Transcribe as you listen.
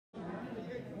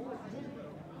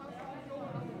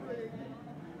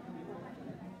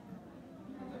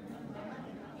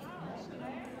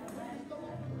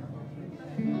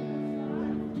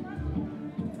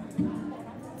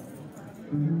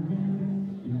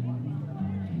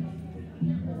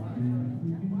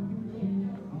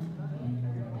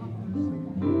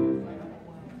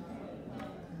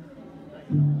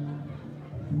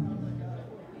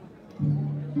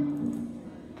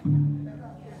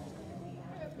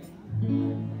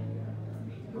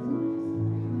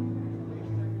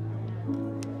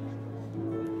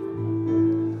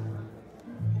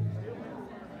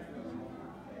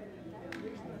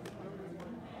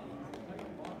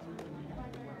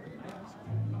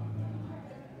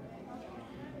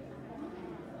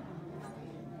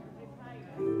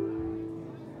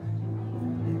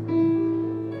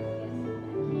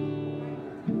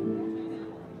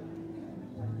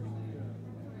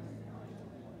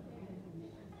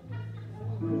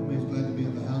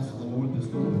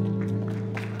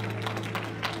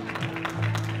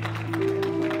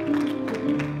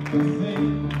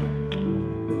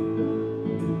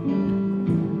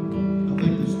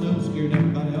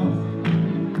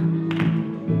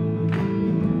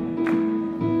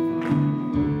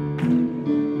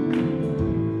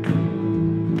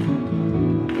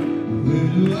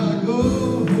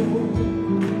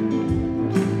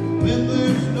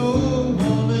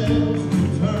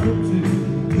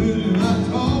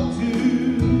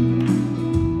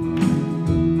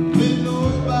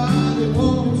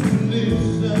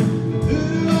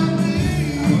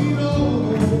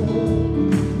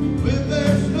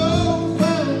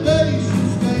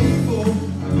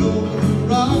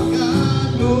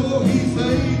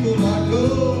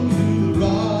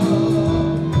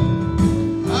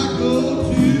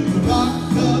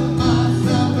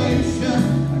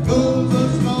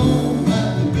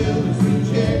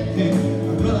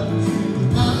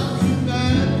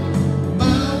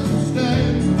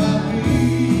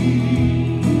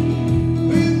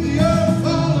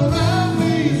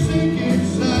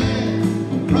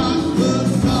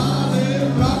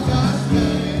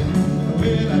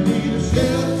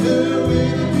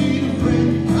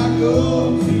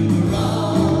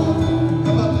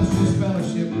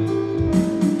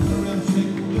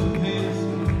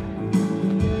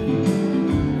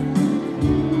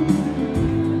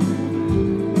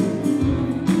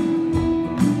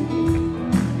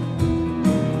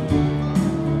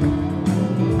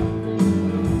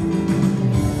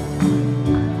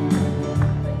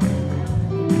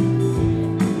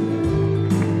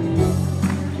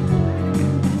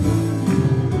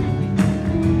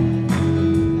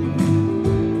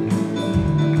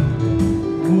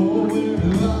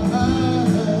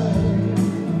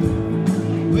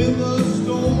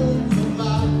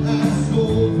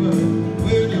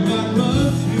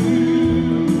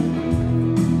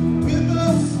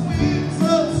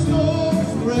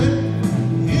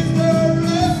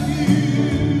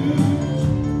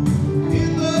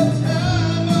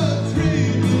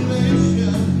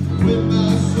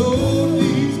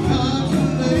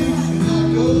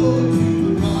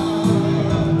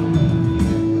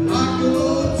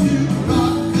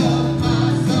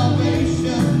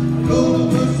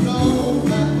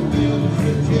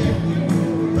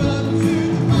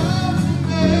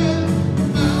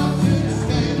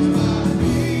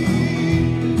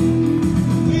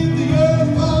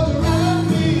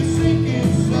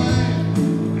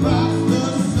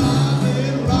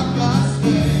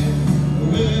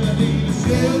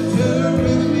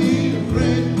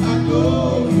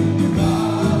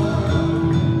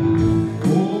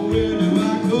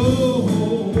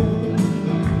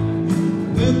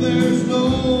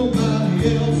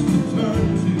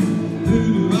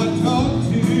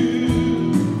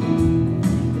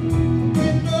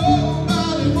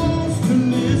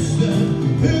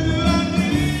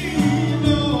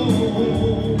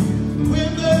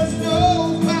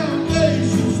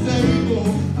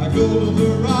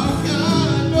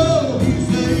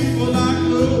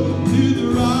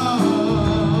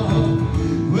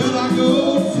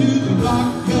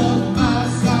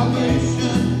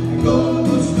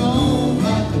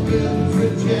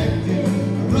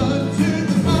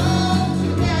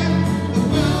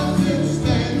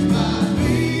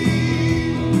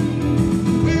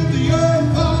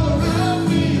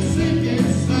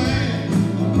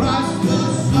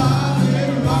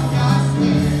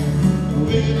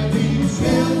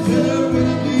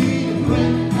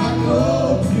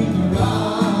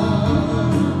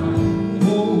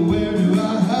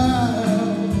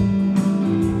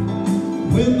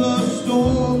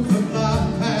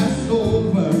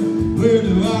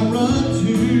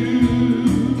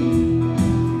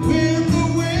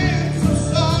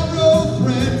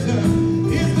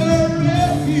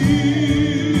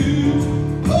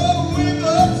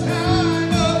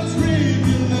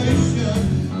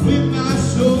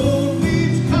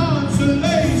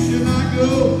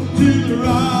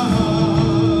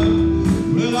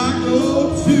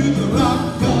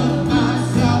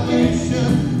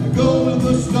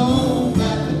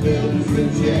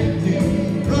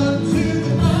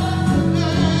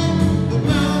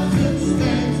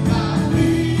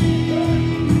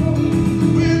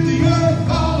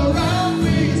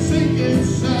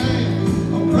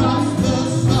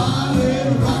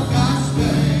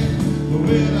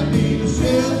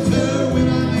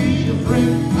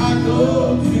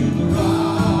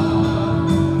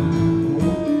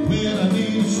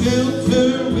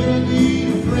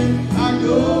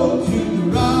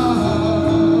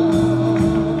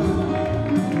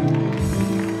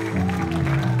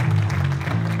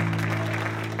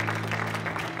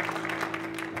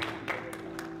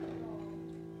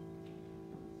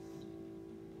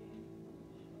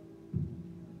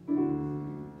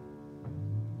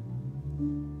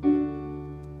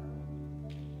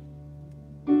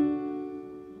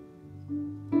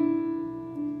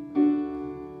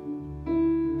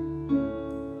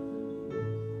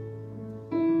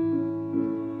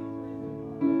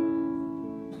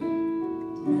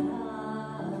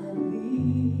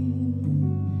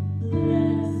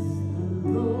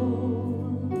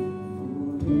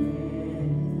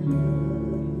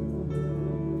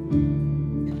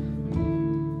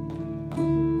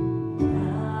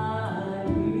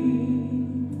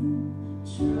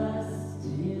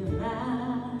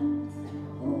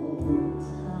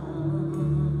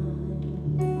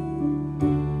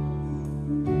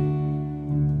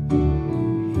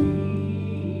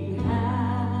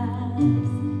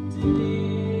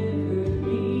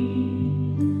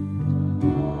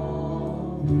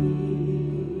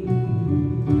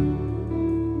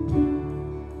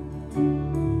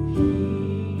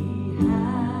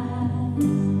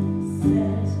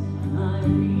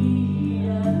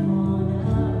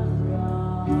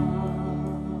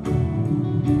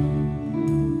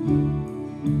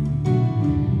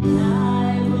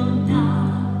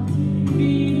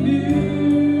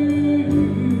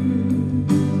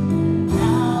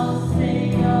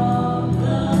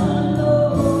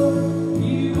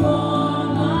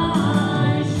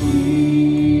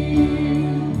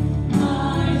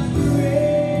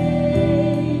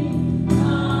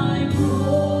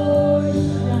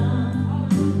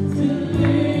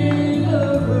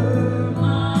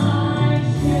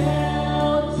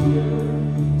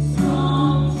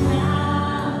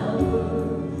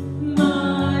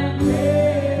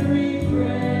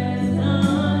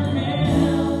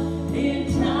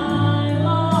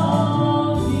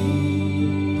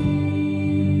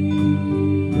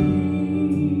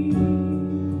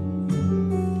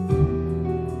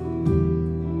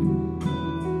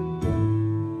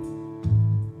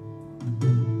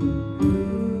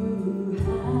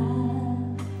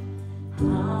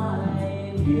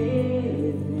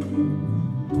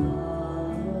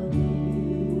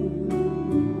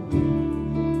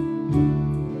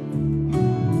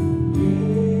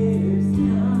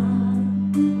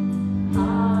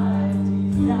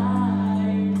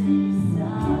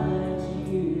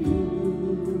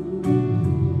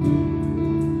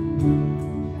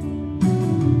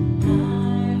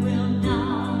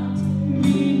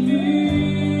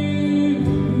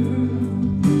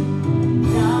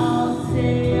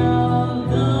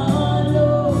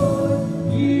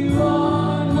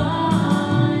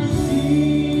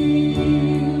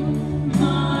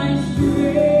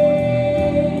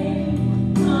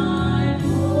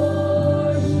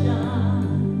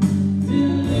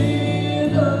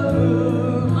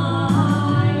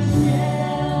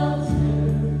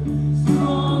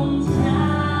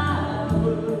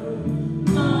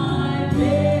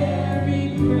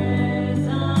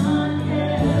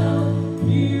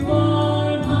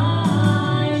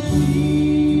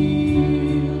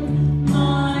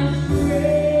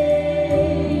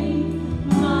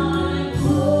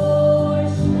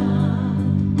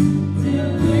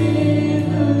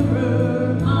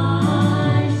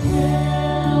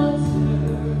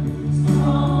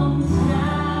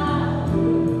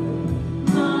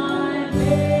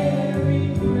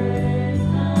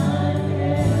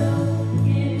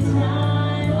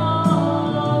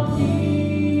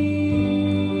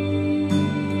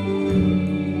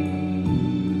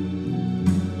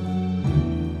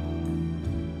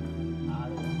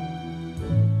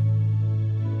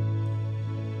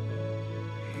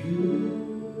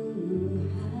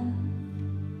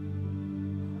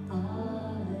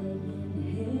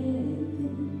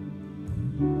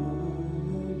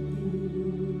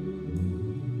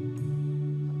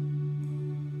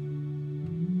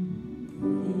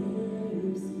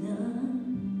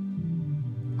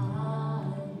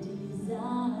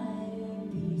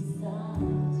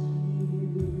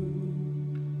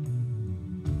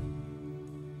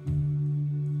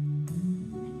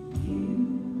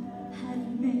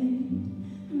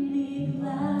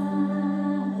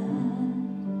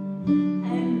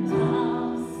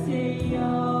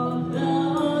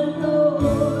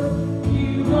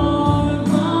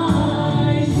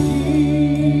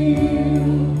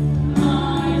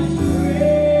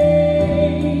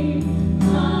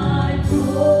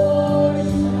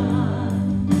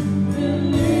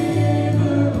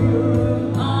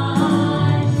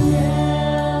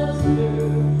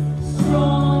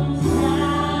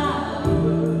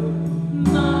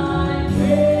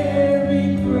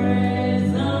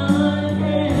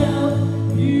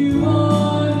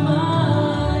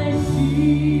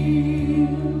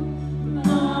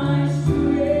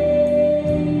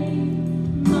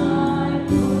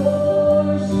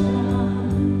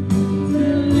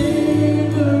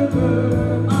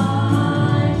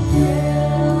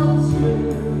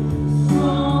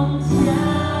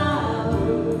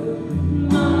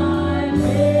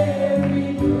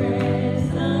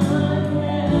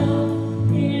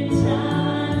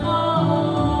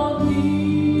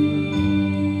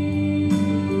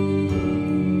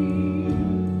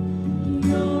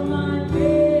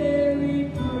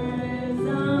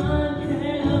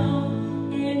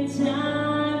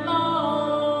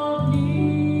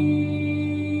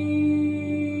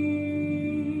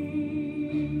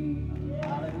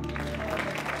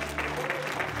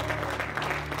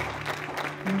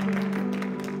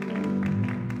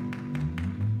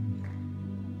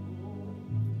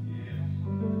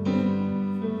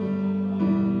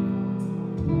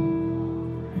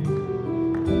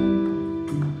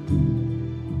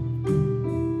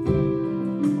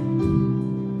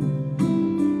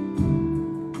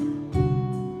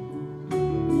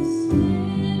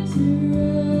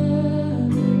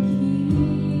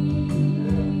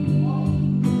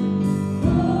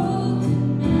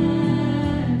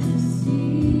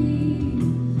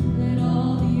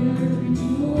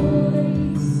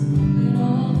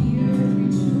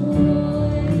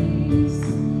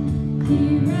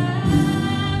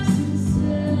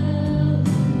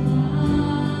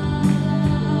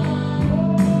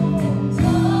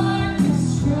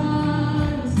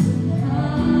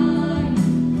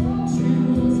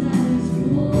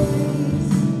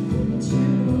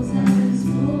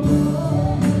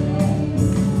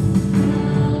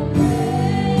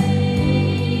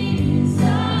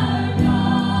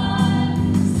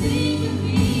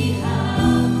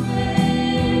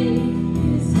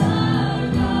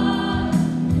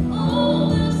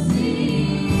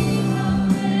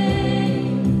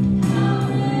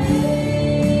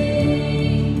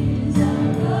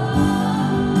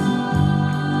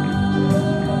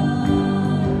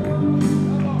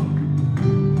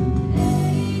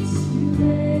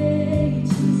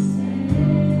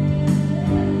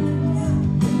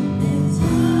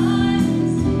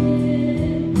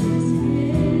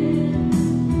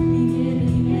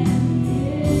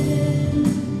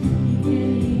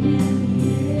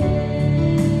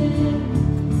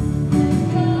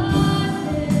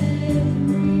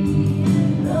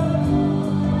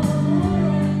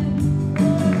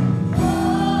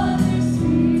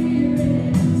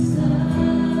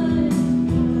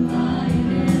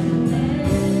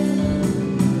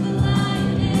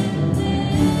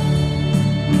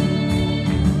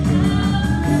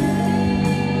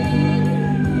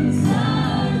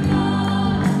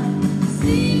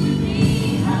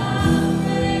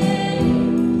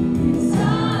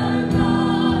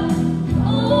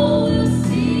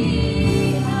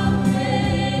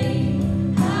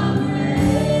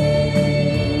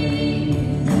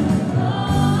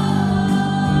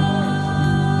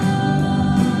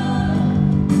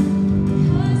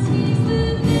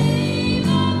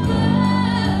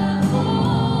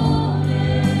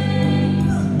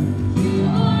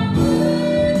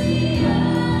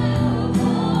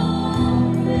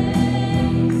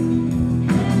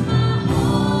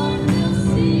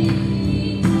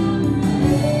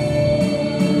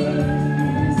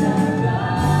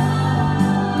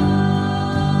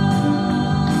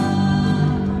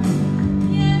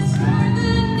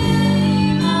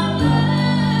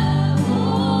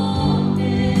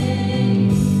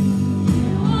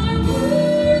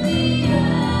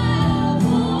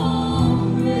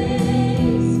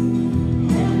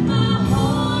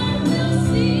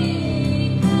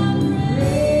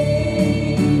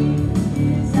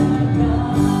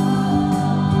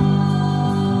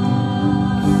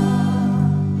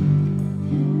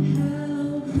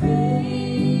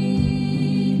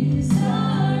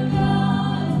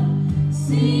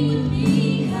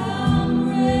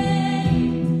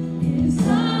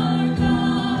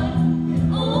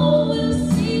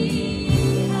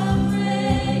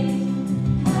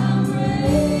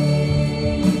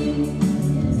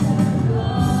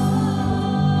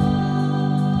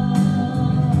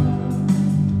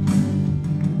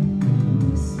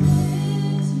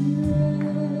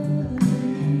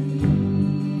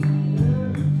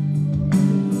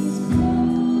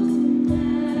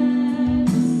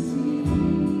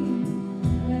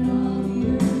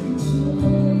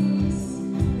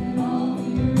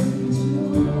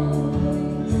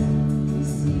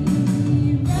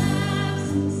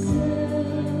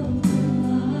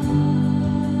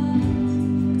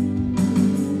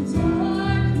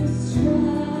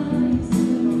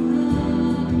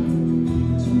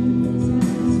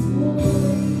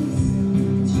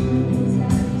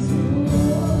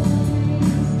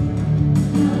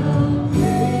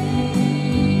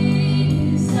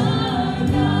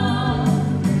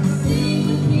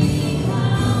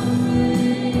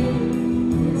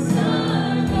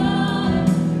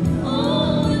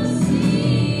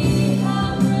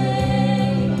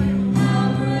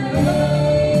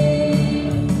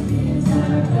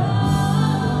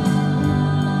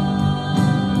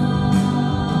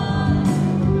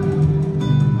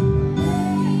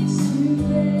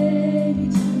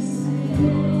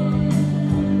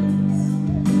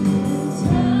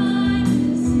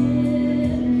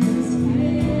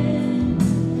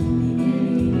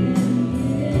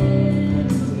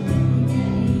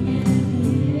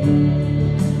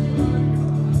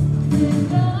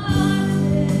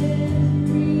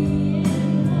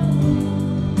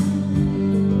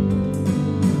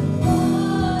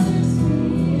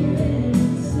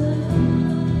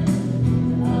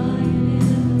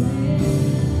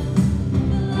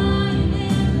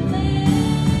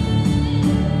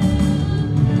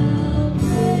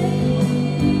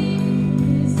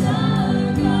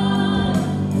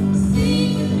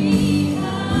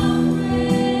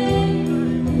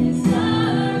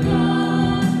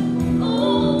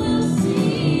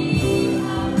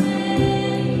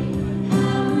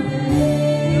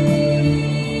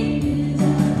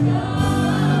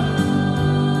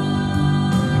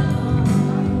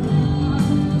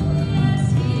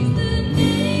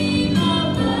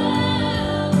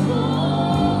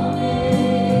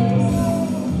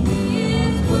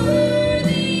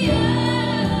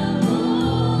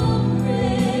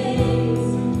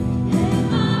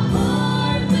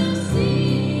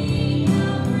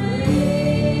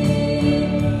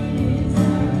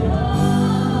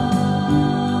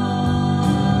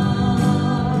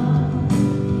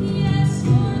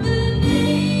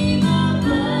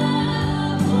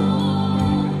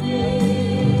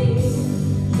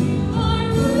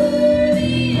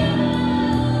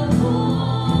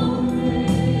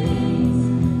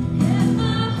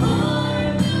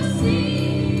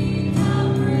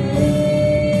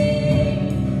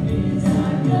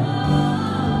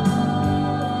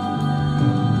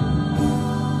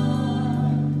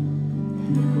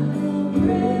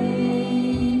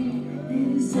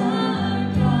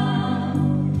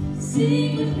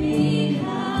Sing with me,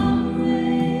 how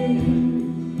great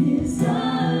is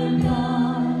our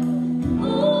God.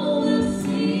 Oh, we'll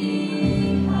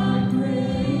sing, how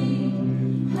great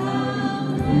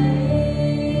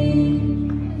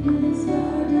is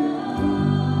our God.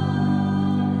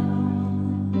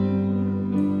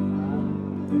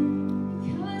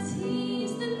 Because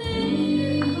He's the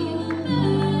name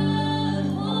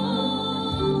above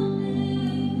all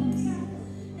names,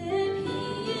 and He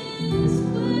is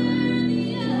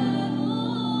worthy of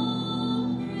all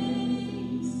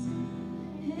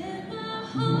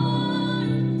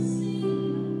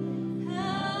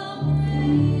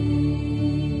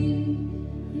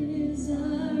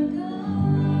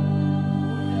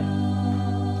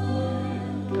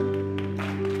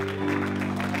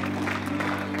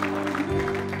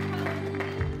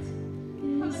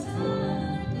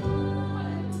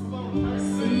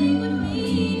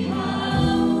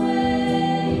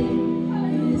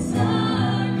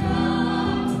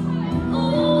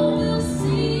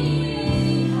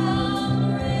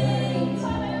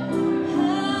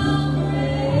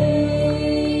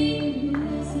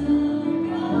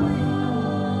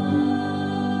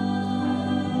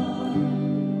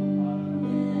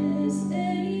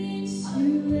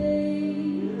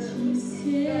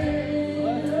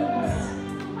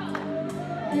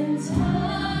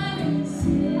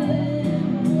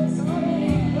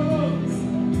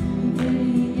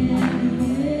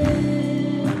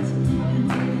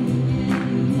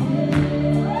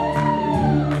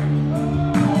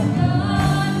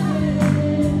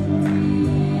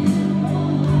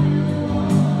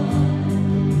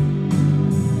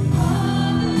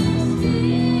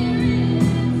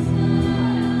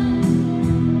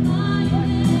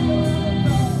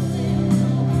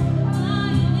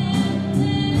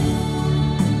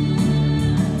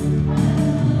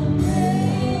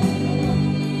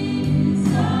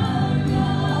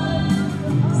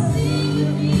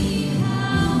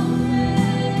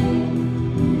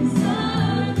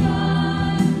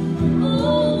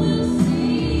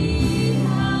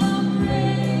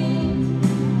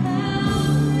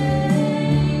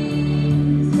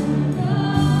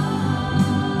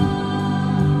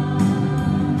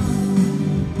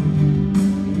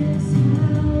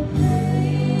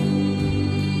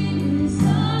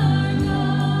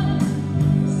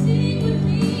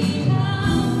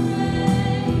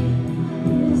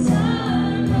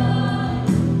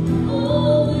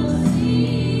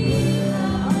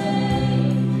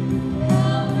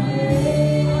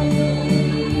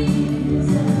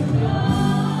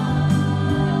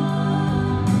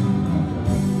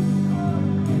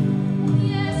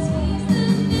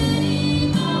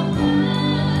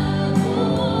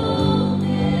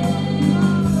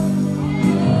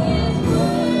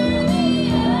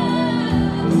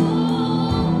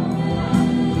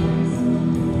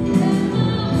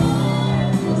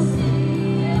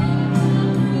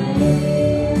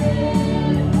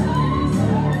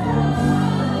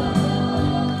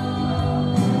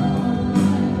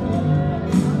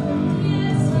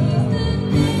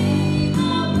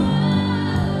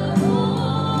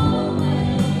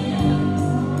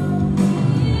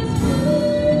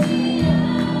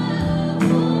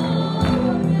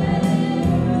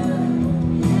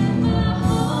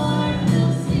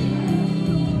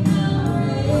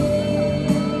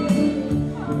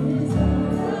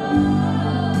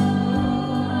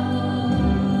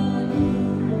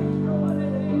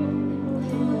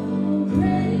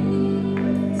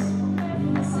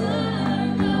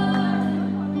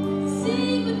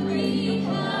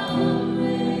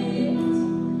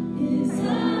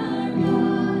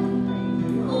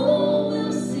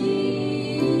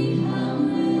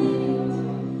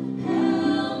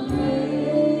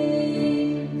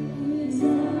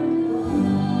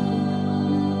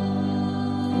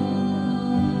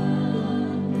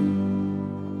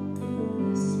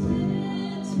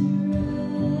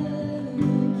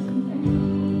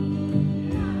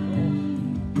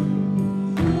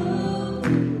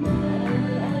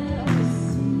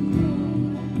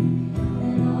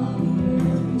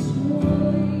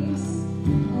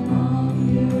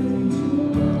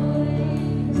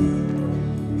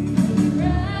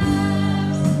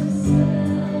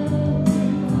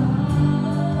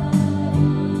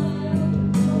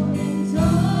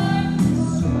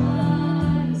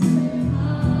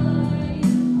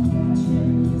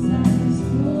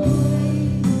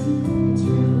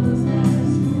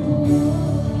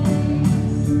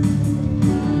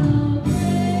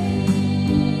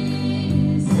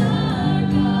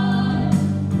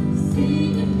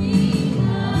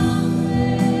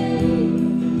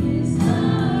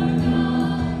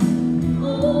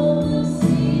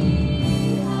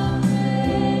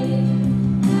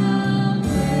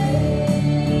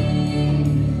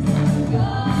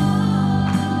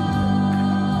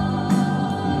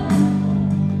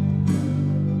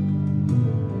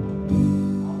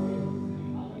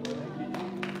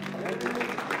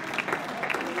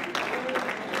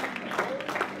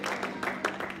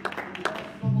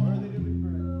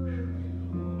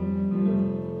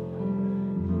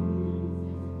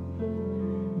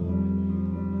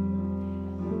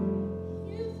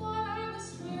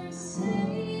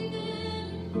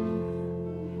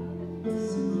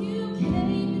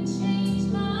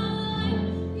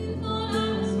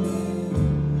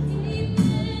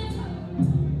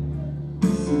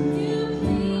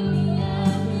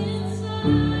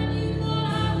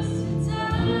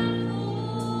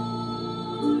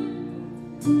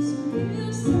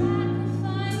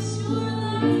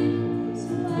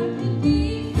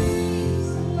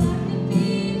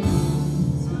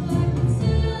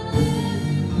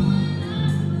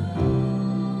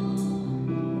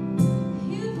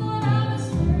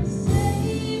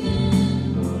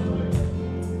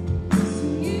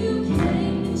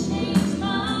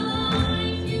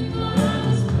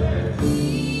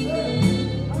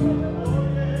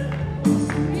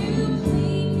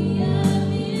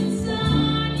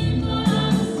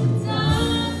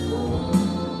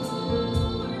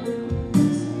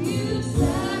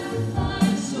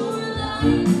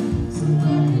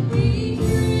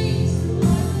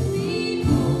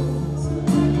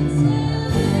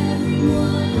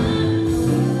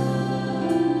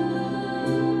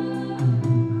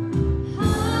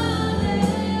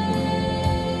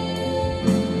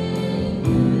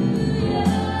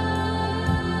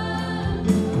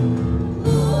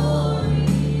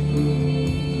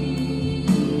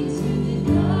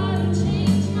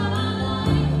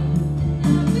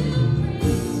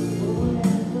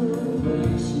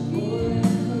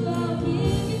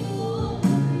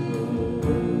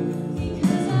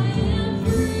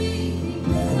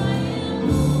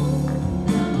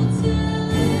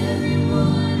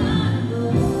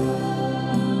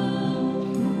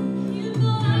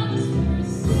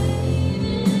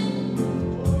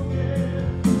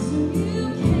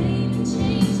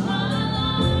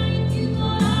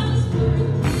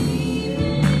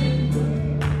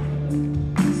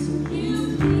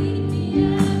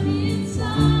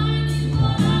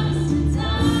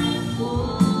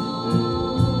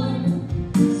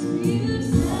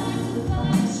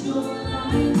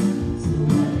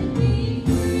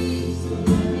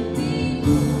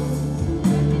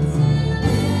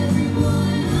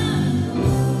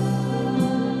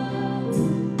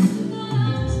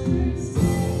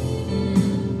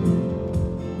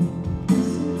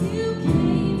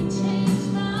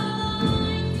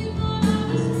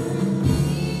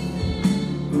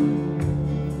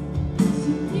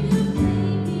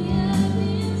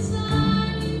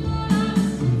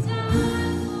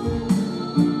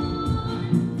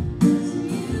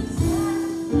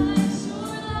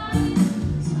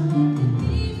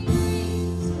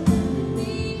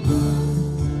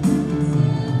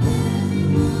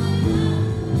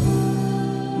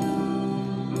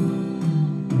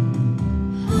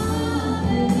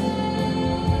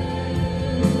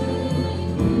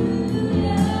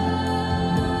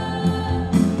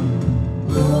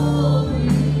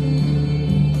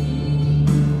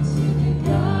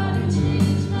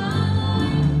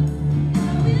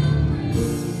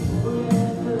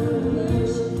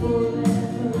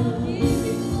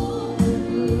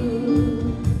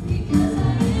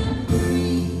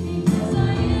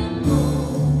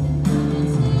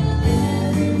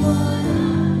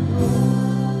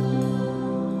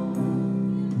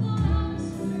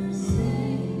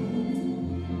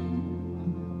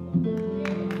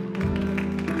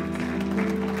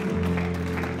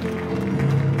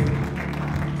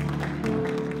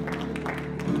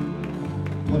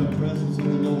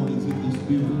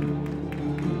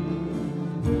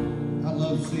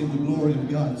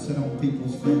God set on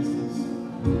people's faces,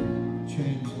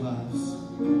 change lives.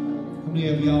 How many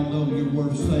of y'all know you're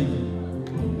worth saving?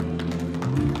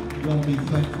 You ought to be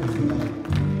thankful for that.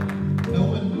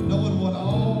 Knowing what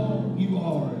all you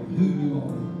are and who you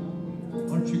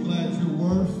are. Aren't you glad you're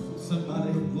worth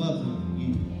somebody loving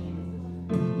you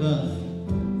enough?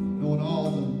 Knowing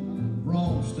all the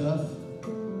wrong stuff,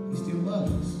 He still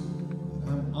loves us. And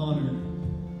I'm honored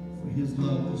for His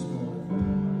love this morning.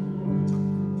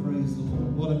 Praise the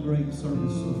Lord. What a great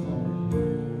service so far.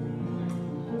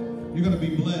 You're going to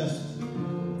be blessed.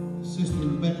 Sister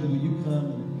Rebecca, will you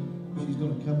come? She's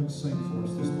going to come and sing for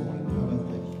us this morning. How about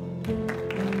that?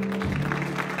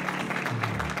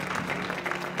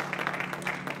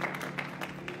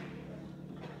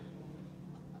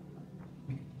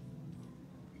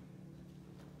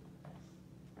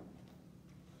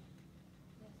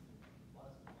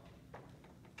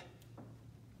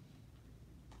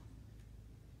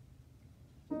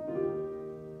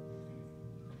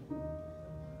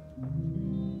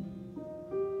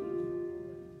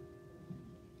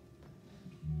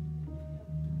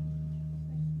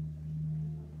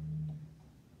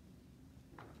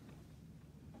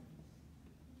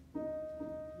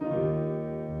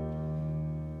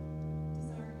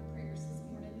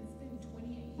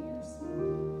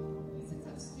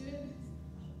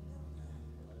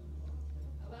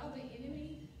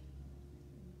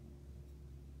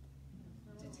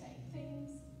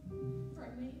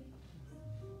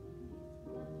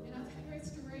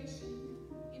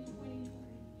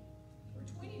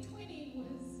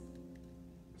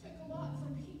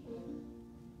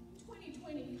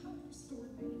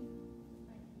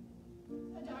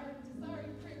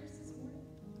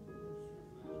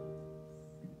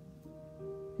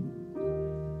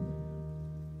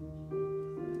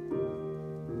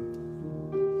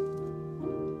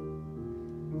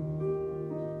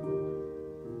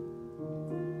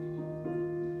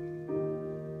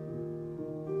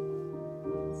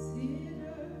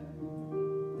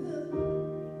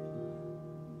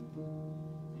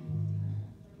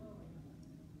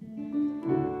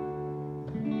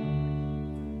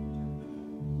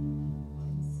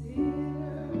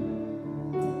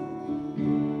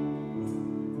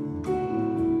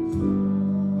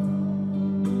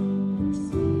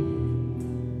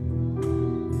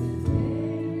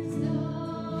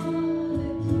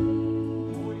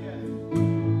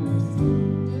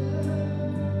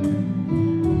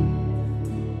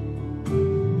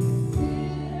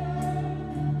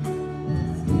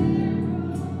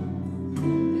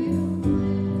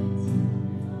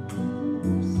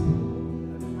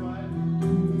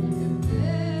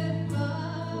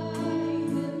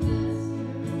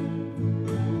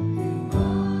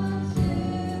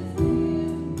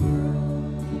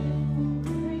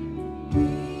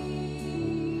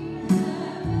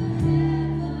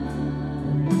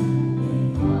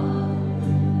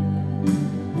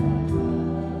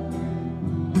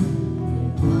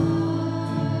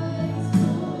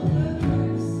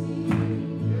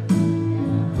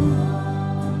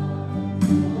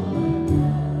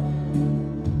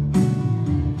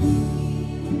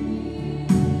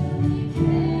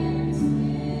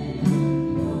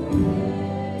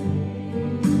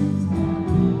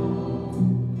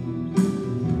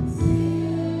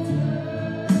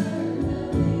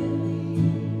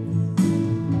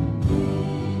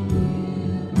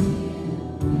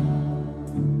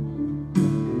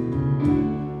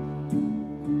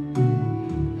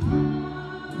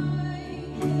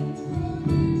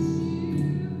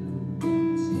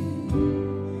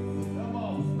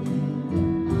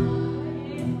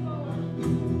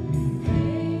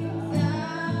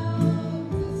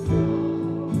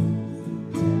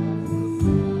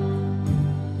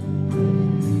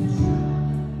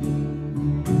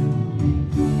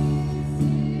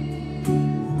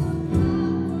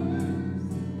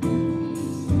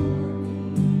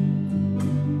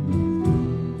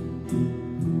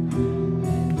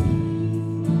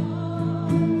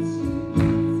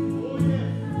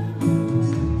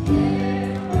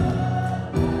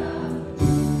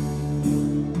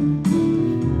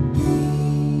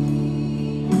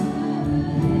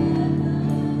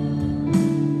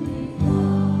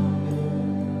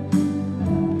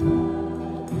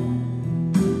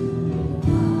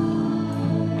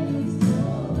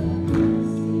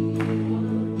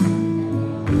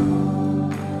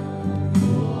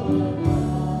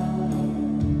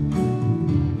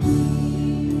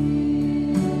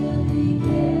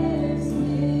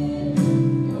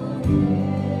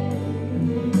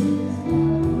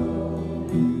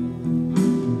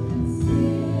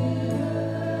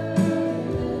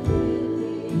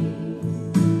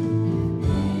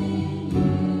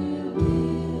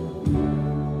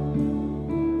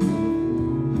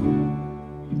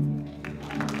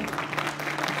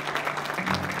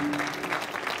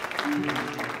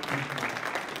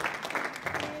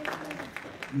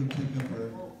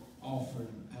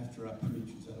 after I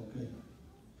preach. Is that okay?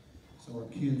 So our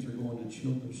kids are going to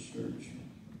children's church.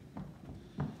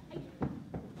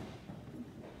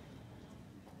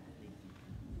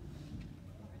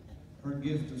 Her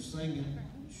gift of singing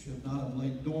should not have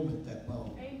laid dormant that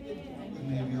long. Amen. How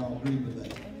many of y'all agree with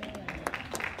that?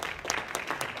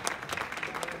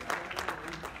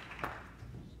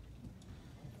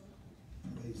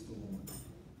 Praise the Lord.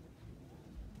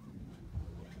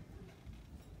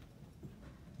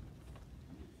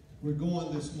 We're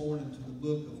going this morning to the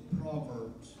book of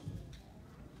Proverbs,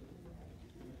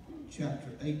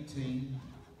 chapter 18.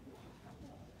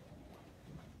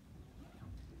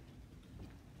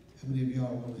 How many of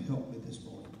y'all want to help me this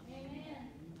morning? Amen.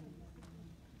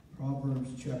 Proverbs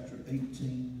chapter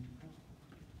 18.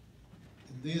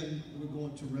 And then we're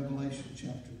going to Revelation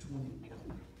chapter 21.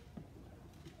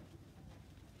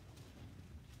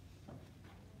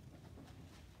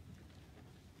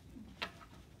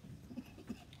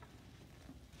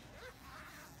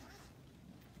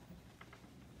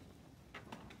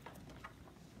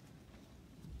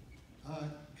 I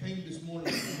came this morning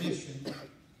with a mission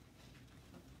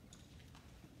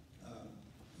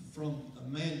from a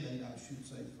mandate, I should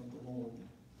say, from the Lord.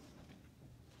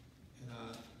 And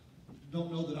I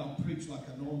don't know that I'll preach like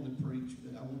I normally preach,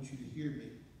 but I want you to hear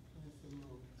me.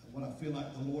 What I feel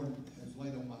like the Lord has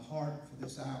laid on my heart for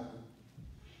this hour.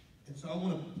 And so I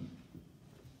want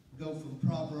to go from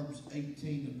Proverbs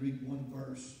 18 and read one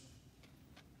verse.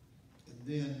 And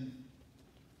then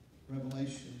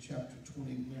Revelation chapter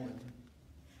 21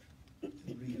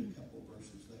 and read a couple of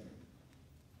verses there.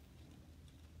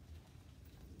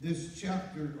 This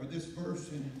chapter, or this verse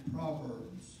in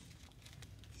Proverbs,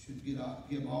 should give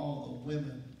all the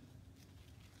women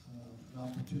an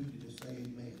opportunity to say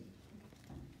amen.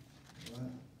 All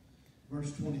right?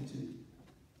 Verse 22.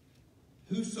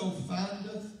 Whoso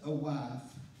findeth a wife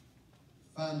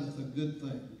findeth a good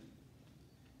thing,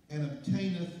 and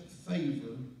obtaineth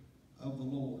favor of the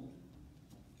Lord.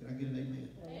 Can I get an amen?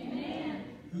 Amen.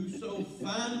 Whoso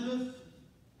findeth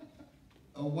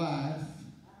a wife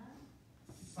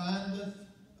findeth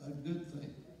a good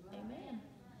thing, Amen.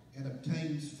 and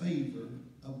obtains favor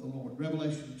of the Lord.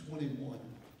 Revelation 21.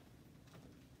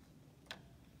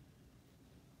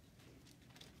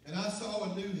 And I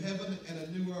saw a new heaven and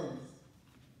a new earth.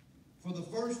 For the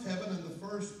first heaven and the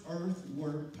first earth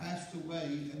were passed away,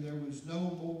 and there was no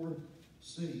more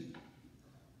sea.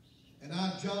 And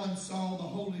I, John, saw the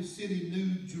holy city,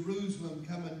 New Jerusalem,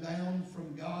 coming down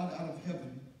from God out of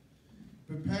heaven,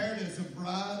 prepared as a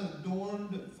bride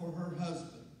adorned for her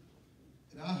husband.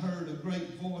 And I heard a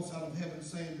great voice out of heaven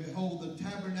saying, Behold, the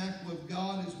tabernacle of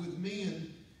God is with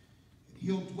men, and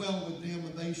he'll dwell with them,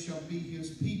 and they shall be his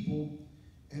people,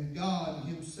 and God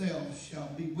himself shall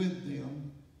be with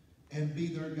them, and be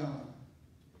their God.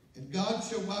 And God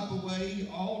shall wipe away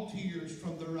all tears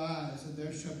from their eyes, and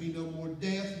there shall be no more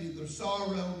death, neither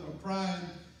sorrow nor crying,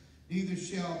 neither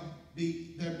shall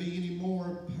there be any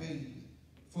more pain.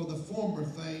 For the former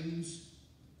things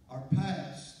are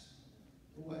passed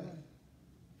away.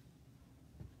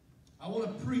 I want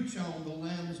to preach on the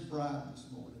Lamb's bride this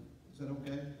morning. Is that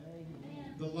okay?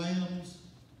 Amen. The Lamb's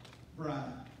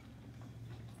bride.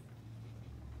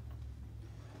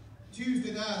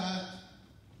 Tuesday night I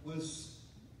was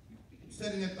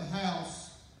sitting at the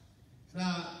house, and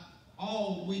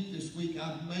all week this week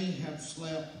I may have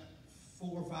slept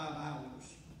 4 or 5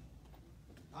 hours.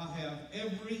 I have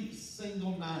every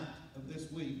single night of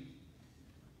this week.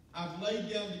 I've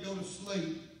laid down to go to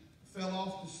sleep, fell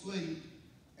off to sleep,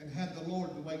 and had the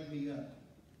Lord to wake me up.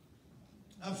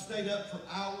 I've stayed up for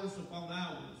hours upon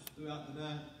hours throughout the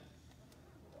night.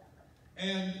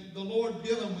 And the Lord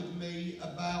dealing with me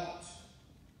about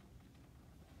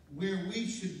where we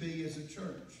should be as a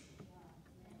church.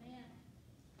 Amen.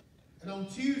 And on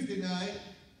Tuesday night,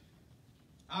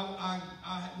 I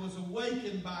was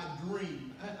awakened by a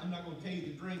dream. I'm not going to tell you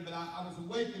the dream, but I was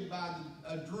awakened by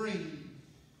a dream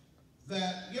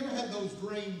that, you ever had those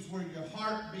dreams where your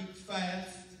heart beats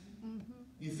fast? Mm-hmm.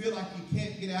 You feel like you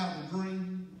can't get out of the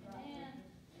dream, Amen.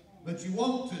 but you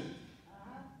want to.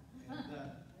 And,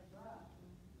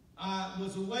 I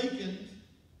was awakened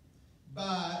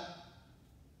by,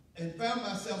 and found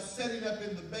myself sitting up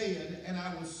in the bed, and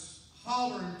I was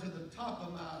hollering to the top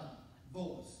of my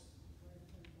voice.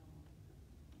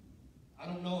 I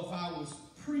don't know if I was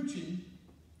preaching,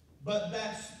 but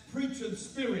that preaching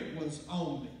spirit was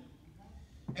on me.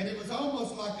 And it was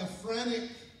almost like a frantic,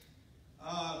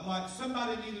 like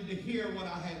somebody needed to hear what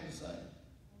I had to say.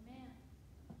 Amen.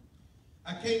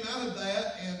 I came out of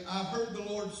that, and I heard the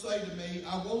Lord say to me,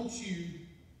 I want you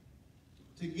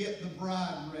to get the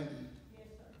bride ready. Yes,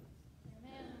 sir.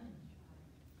 Amen.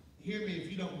 hear me.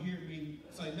 If you don't hear me,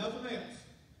 say nothing else.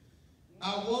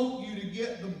 I want you to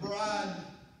get the bride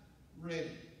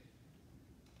ready.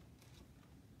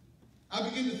 I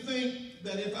begin to think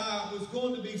that if I was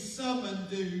going to be summoned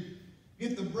to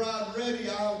get the bride ready,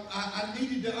 I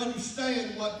needed to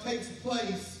understand what takes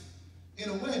place in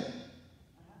a wedding.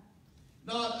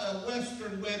 Not a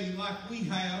Western wedding like we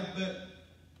have, but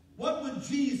what would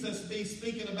Jesus be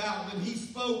speaking about when he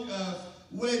spoke of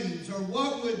weddings? Or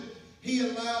what would he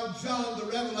allow John the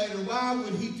Revelator, why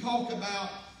would he talk about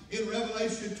in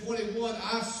Revelation 21,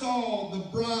 I saw the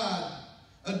bride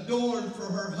adorned for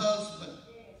her husband?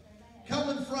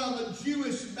 Coming from a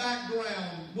Jewish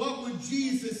background, what would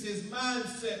Jesus'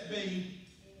 mindset be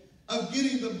of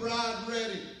getting the bride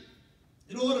ready?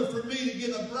 In order for me to get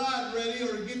a bride ready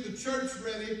or to get the church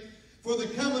ready for the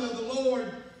coming of the Lord,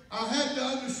 I had to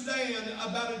understand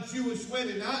about a Jewish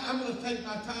wedding. I'm going to take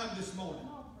my time this morning.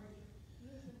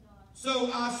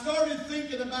 So I started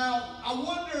thinking about, I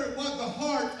wonder what the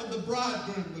heart of the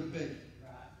bridegroom would be.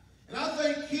 And I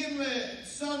think Kinley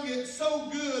sung it so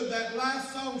good, that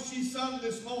last song she sung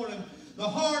this morning. The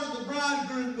heart of the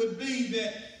bridegroom would be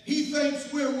that he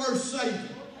thinks we're worth saving.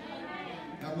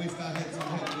 I wish I had some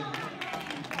help with it.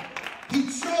 He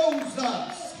chose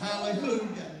us.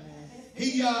 Hallelujah.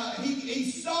 He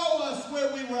saw us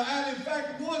where we were at. In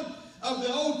fact, one of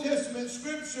the Old Testament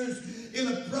scriptures, in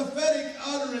a prophetic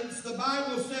utterance, the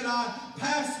Bible said, I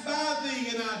passed by thee,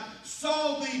 and I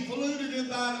saw thee polluted in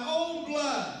thine own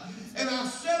blood. And I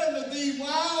said unto thee,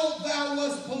 while thou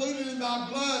wast polluted in thy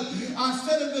blood, I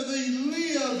said unto thee,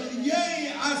 live.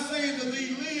 Yea, I say unto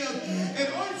thee, live.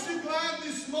 And aren't you glad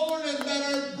this morning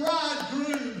that our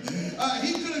bridegroom,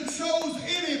 he could have chose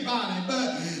anybody,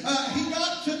 but he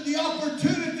got to the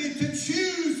opportunity to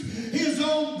choose his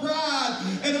own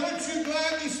bride. And aren't you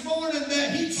glad this morning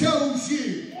that he chose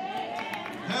you?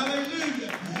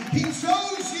 Hallelujah. He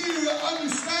chose you,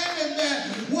 understanding that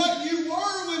what you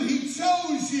were when he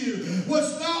chose you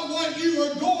was not what you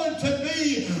were going to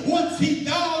be once he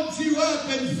dolled you up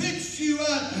and fixed you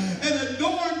up and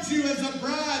adorned you as a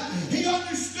bride. He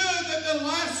understood that the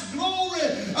last glory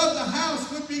of the house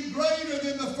would be greater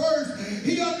than the first.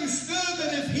 He understood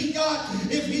that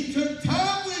if he took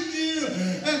time with you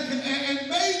and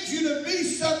made you to be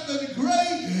something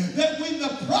great, that when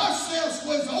the process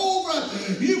was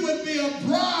over, you would be a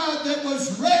bride that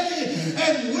was ready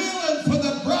and willing for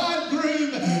the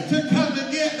bridegroom to come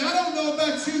and get. And I don't know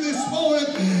about you this morning,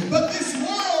 but this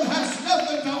world has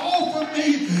nothing to offer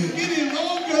me any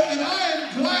longer, and I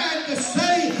am glad to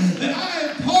say that I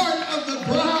am part of the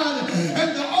bride.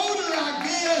 And the older I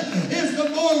get, is the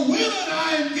more willing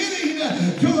I am getting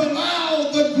to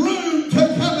allow the groom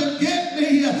to come and get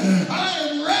me. I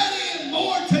am ready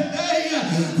more today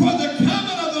for the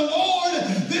coming of the Lord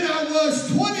than I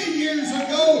was 20 years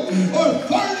ago or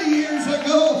 30 years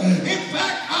ago. In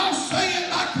fact, I'll say it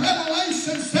like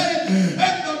Revelation said,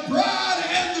 and the bride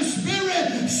and the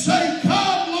Spirit say,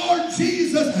 come, Lord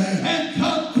Jesus, and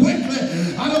come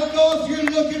quickly. I don't know if you're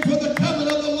looking for the coming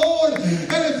of the Lord,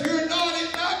 and if you're not,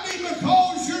 it might be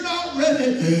because you're not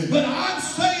ready. But I'm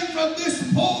saying from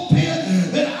this pulpit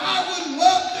that I would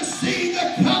love to see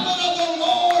the coming of the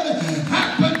Lord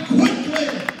happen quickly.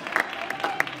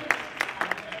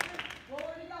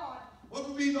 What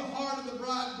would be the heart of the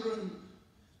bridegroom?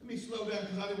 Let me slow down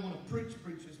because I didn't want to preach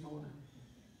this morning.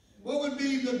 What would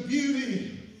be the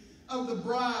beauty of the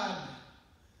bride?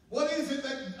 What is it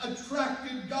that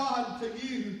attracted God to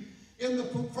you in the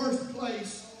first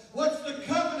place? What's the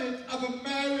covenant of a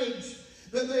marriage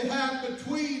that they have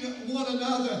between one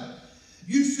another?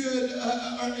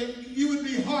 You would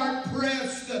be hard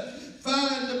pressed to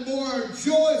find a more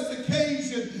joyous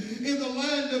occasion in the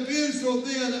land of Israel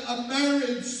than a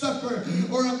marriage supper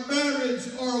or a marriage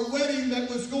or a wedding that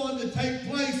was going to take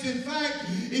place. In fact,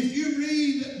 if you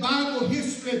read Bible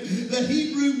history, the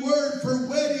Hebrew word for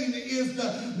wedding is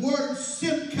the word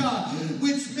simcha,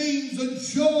 which means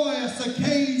a joyous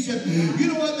occasion.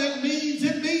 You know what that means?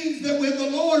 It means that when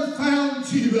the Lord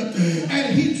found you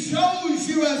and he chose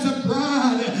you as a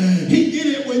bride, he did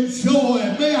it with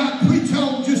joy. May I preach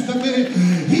on just a minute?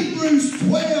 Hebrews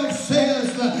 12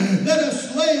 says, let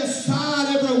us lay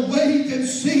aside every weight and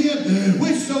sin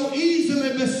which so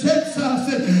easily besets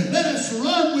us, and let us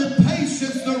run with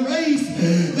patience the race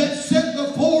that's set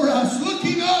before us,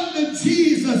 looking unto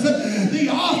Jesus, the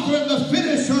author and the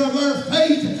finisher of our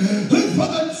faith, who for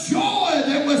the joy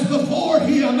that was before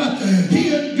him,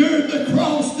 he endured the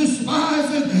cross,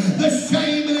 despising the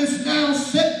shame, and is now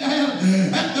set down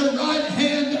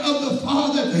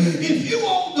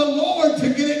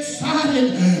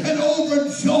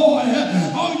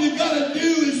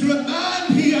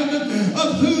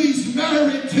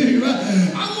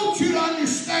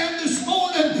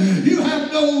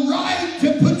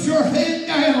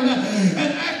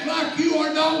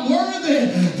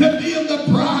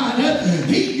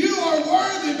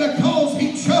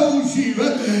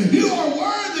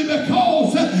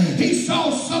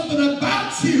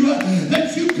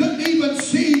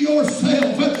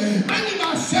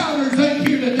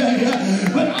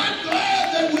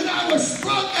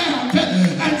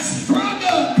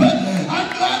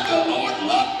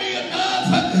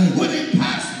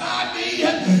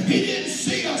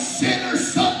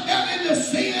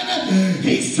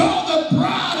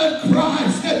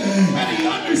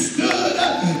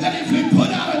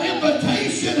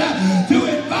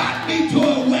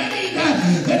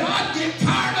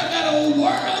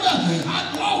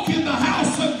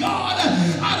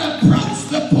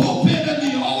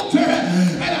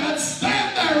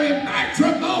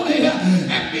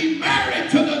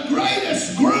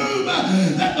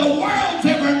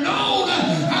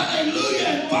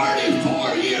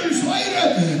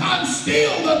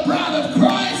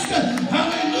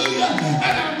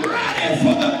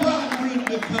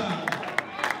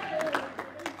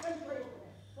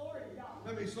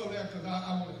me slow down because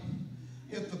I want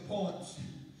to hit the points.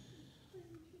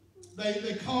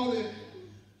 They called it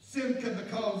Simcha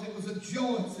because it was a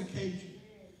joyous occasion.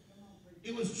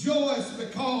 It was joyous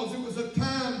because it was a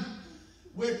time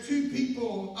where two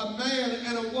people, a man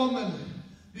and a woman,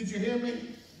 did you hear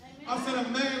me? I said a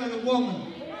man and a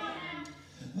woman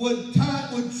would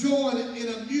join in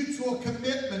a mutual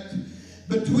commitment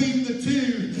between the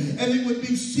two, and it would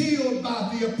be sealed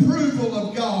by the approval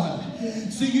of God.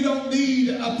 So you don't need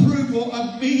approval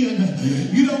of men.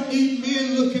 You don't need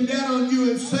men looking down on you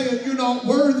and saying you're not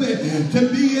worthy to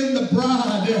be in the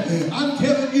bride. I'm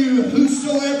telling you,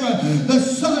 whosoever the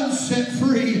Son set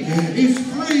free is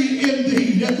free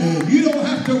indeed. You don't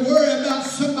have to worry about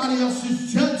somebody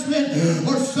else's judgment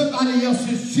or somebody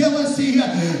else's jealousy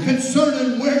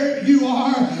concerning where you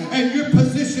are and your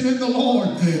position in the Lord.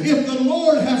 If the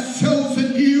Lord has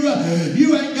chosen you,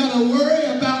 you ain't got to worry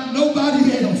about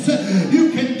nobody else.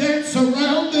 You can dance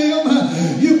around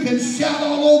them. You can shout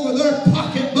all over their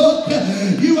pocketbook.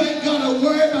 You ain't got to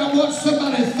worry about what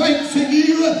somebody thinks of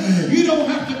you. You don't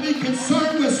have to be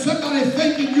concerned with somebody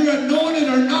thinking you're anointed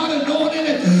or not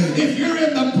anointed. If you're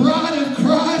in the bride of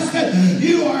Christ,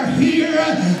 you are here.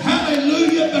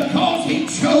 Hallelujah, because He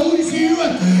chose you.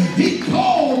 He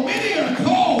called. Many are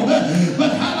called,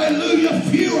 but hallelujah,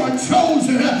 few are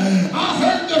chosen. I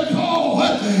heard the call,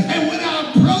 and when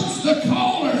I approached the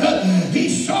caller, he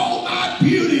saw my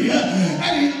beauty,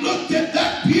 and he looked at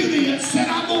that beauty and said,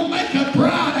 I'm going to make a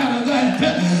bride out of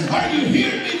that. Are you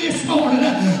hearing me this morning?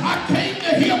 I came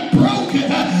to him broken,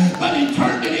 but he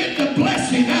turned it into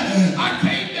blessing. I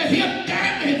came to him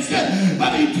damaged,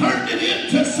 but he turned it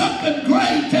into something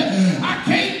great. I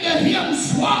came to him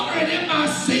swaddling in my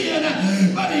sin,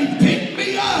 but he picked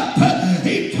me up.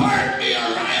 He turned me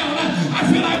around.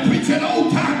 I feel like preaching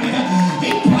old timey.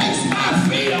 He placed my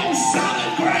feet on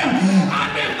solid ground.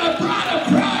 I'm in the bride of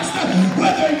Christ,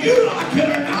 whether you like it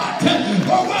or not,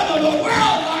 or whether the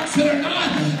world likes it or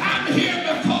not. I'm here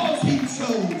because He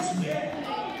chose me.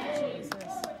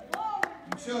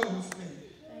 He chose me.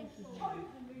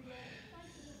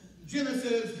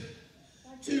 Genesis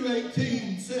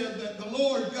 2:18 said that the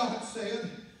Lord God said,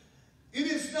 it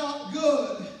is not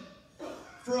good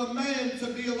for a man to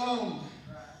be alone.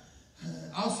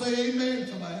 I'll say amen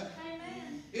to that.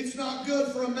 Amen. It's not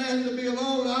good for a man to be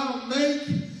alone. I'll make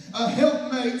a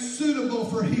helpmate suitable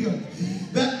for him.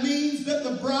 That means that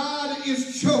the bride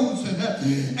is chosen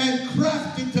and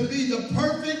crafted to be the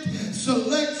perfect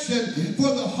selection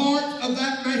for the heart of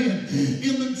that man.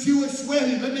 In the Jewish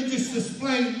wedding, let me just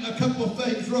explain a couple of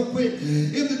things real quick.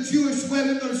 In the Jewish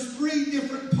wedding, there's three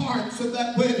different parts of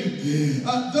that wedding.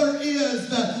 There is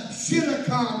the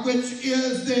shidduchim, which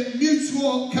is the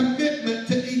mutual commitment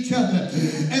to each other.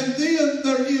 And then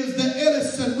there is the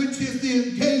edison, which is the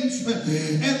engagement.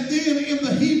 And then in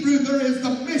the Hebrew, there is the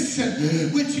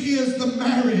mission, which is the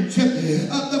marriage.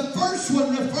 The first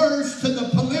one refers to the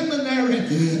preliminary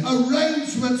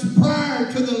arrangements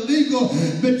prior to the legal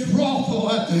betrothal.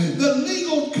 The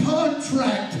legal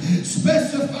contract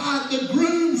specified the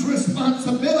groom's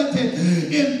responsibility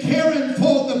in caring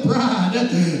for the bride.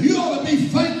 You ought to be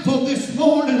thankful this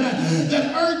morning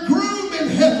that our groom in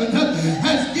heaven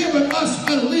has given us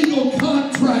a legal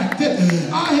contract.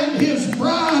 I am His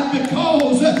bride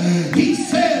because He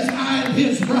says I am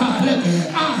His bride.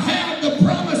 I have the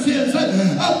promises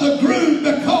of the groom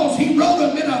because He wrote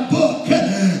them in a book.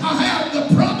 I have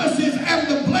the promises and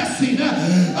the blessing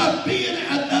of being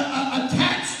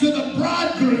attached to the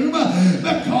bridegroom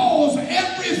because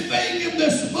everything in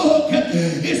this book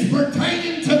is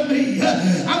pertaining to me.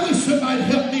 I wish somebody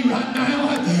help me right now.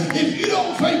 If you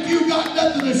don't think you got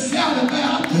nothing to shout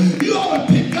about, you ought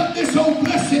to pick up this old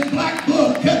blessed black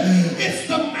book. It's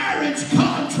the marriage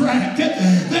contract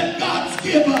that God's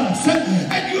given us.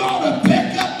 And you ought to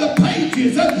pick up the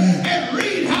pages and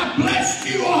read how blessed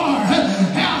you are,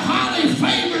 how highly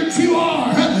favored you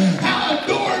are, how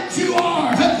adored you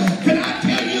are. Can I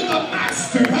tell you, the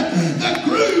master, the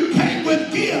groom came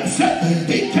with gifts.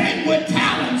 He came with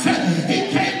talents. He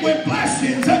came with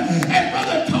blessings. And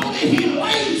Brother Tony, he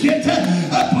lays it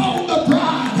upon the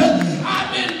bride.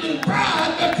 I'm in the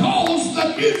bride because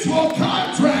the mutual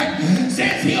contract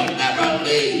says He'll never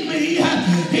leave me.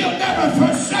 He'll never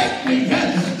forsake me.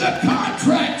 The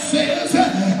contract says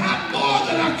I'm more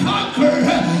than a conqueror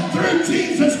through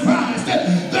Jesus Christ.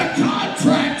 The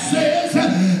contract says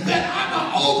that I'm an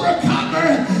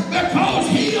overcomer because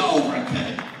He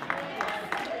overcame.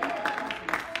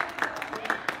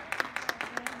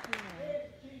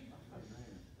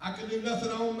 I can do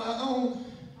nothing on my own.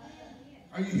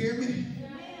 Are you hearing me?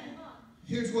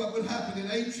 Here's what would happen in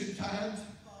ancient times.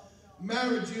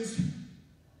 Marriages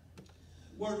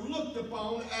were looked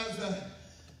upon as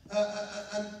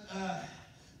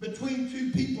between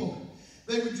two people.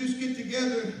 They would just get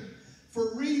together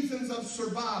for reasons of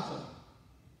survival.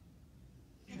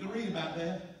 You can read about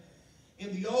that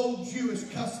in the old Jewish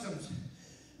customs.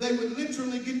 They would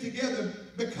literally get together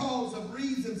because of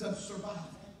reasons of survival.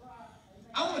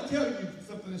 I want to tell you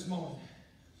something this morning.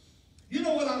 You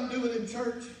know what I'm doing in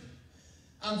church?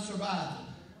 I'm surviving.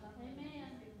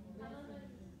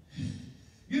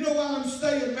 You know why I'm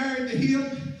staying married to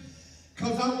him?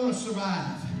 Because I want to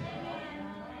survive.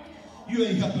 You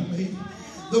ain't helping me.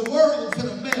 The world's in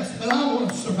a mess, but I want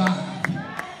to survive.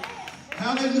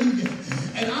 Hallelujah.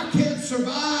 And I can't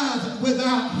survive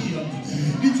without him.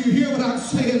 Did you hear what I'm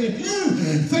saying? If you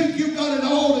think you've got it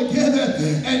all together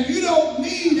and you don't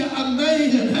need a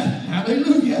man,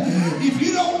 hallelujah, if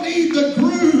you don't need the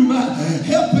groom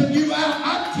helping you out,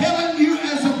 I'm telling you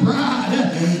as a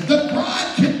bride, the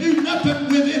bride can do nothing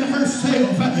within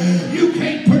herself. You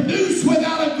can't produce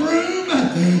without a groom.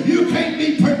 You can't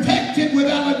be protected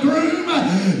without a groom.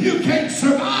 You can't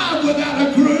survive without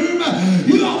a groom.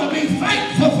 You ought to be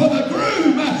thankful for the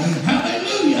groom.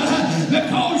 Hallelujah.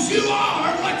 Because you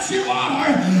are what you are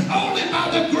only by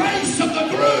the grace of the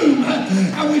groom.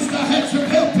 I wish I had some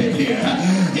help in here.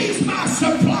 He's my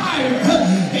supplier.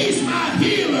 He's my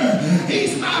healer.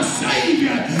 He's my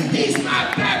savior. He's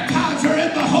my baptizer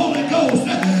in the Holy Ghost.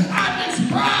 I'm his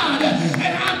bride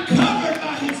and I'm covered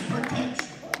by his protection.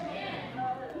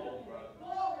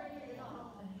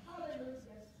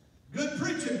 Good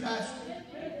preaching, Pastor.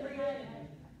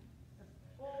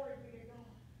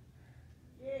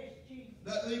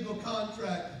 That legal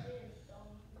contract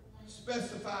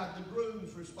specified the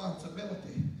groom's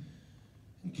responsibility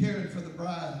in caring for the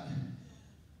bride.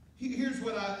 Here's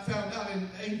what I found out in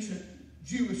ancient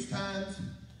Jewish times.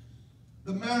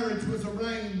 The marriage was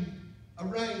arranged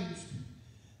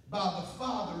by the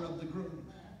father of the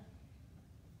groom.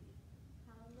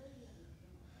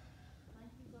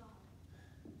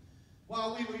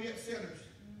 While we were yet sinners.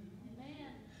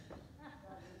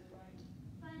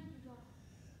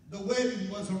 The wedding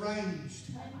was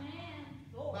arranged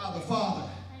by the Father.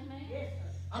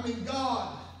 I mean,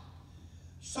 God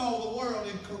saw the world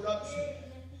in corruption.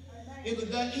 In the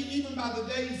day, even by the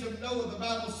days of Noah, the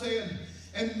Bible said,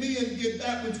 and men did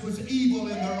that which was evil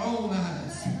in their own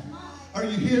eyes. Are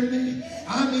you hearing me?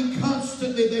 I mean,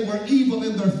 constantly they were evil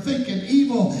in their thinking,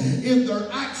 evil in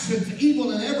their actions,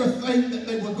 evil in everything that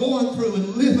they were going through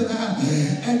and living out.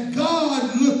 And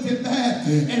God looked at that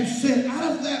and said, out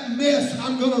of that mess,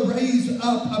 I'm going to raise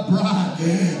up a bride.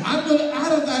 I'm going to,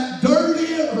 out of that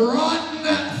dirty,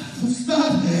 rotten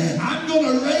stuff, I'm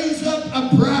going to raise up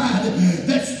a bride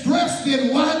that's dressed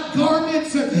in white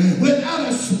garments without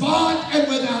a spot and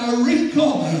without a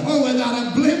wrinkle or without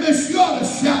a blemish. You ought to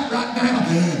shout right now,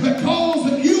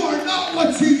 because you are not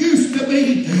what you used to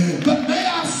be. But may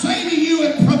I say to you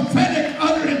in prophetic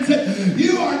utterance,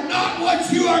 you are not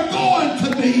what you are going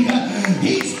to be.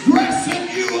 He's dressing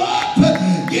you up,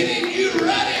 getting you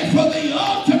ready for the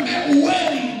ultimate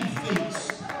wedding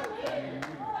feast.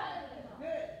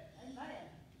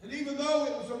 And even though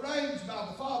it was arranged by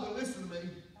the Father, listen to me,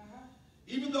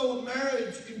 even though a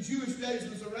marriage in Jewish days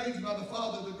was arranged by the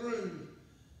father, the groom,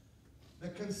 the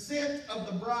consent of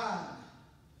the bride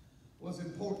was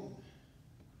important.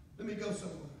 Let me go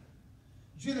somewhere.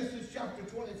 Genesis chapter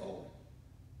 24.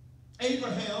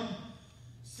 Abraham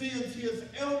sends his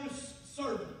eldest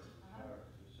servant,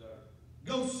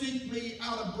 go seek me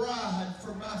out a bride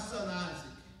for my son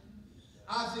Isaac.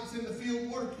 Isaac's in the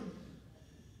field working.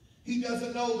 He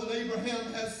doesn't know that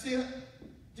Abraham has sent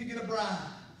to get a bride.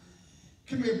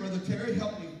 Come here, Brother Terry.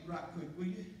 Help me right quick, will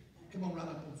you? Come on right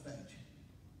up on stage.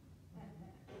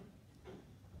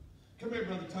 Come here,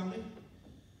 Brother Tony.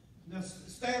 Now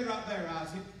stand right there,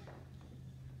 Isaac.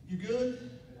 You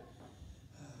good?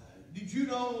 Did you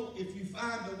know if you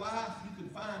find a wife, you can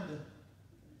find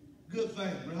a good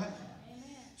thing, right? Amen.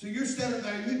 So you're standing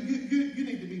there. You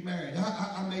need to be married.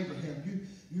 I'm Abraham.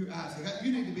 You're Isaac.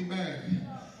 You need to be married.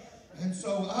 And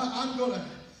so I'm going to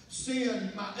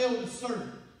send my eldest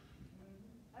servant.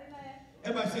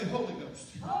 Everybody say Holy Ghost.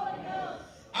 Holy Ghost.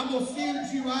 I'm going to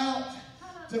send you out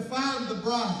to find the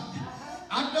bride.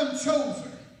 I've done chose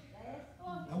her.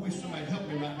 I wish somebody help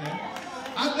me right now.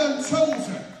 I've done chose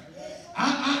her.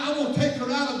 I'm going to take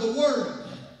her out of the world.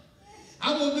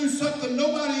 I'm going to do something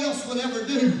nobody else would ever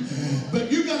do.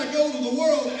 But you got to go to the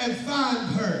world and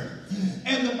find her.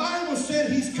 And the Bible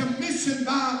said he's commissioned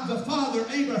by the father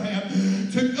Abraham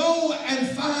to go and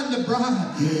find the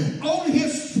bride. On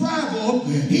his travel,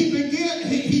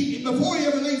 before he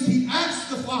ever leaves, he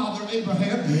asked the father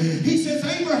Abraham, he says,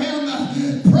 Abraham,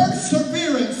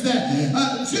 perseverance that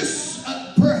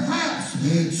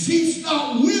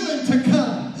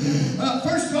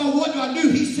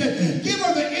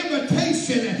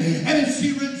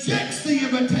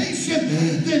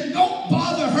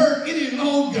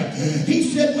He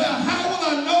said, well, how will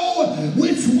I know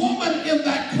which woman in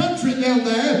that country down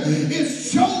there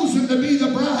is chosen to be the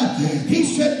bride? He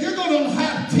said, you're going to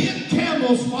have 10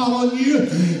 camels following you.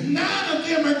 9 of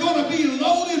them are going to be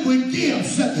loaded with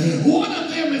gifts. One of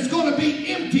them is going to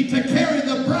be empty to carry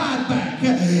the bride back.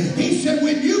 He said,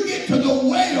 when you get to the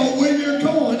well where you're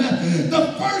going,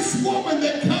 the first woman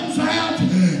that comes out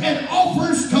and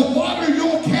offers to water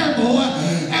your camel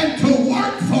and to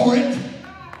work for it.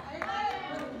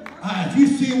 If you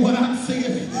see what I'm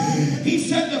seeing, he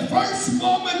said the first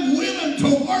woman willing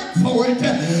to work for it,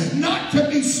 not to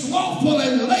be slothful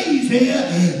and lazy,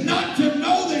 not to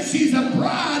know that she's a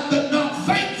bride but not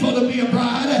thankful to be a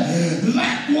bride,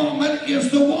 that woman is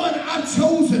the one I've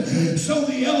chosen. So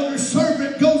the elder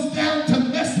servant goes down to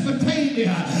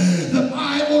Mesopotamia. The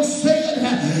Bible said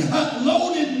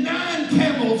loaded 9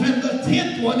 camels and the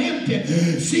 10th one empty.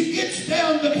 He gets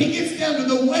down to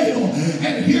the well,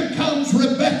 and here comes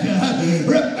Rebecca.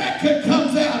 Rebecca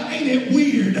comes out. Ain't it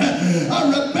weird?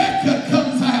 Rebecca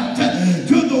comes out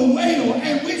to the well,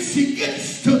 and when she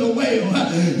gets to the well,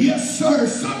 yes sir,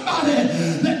 somebody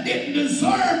that didn't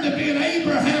deserve to be in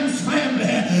Abraham's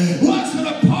family, wasn't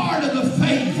a part of the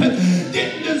faith,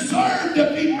 didn't deserve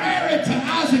to be married to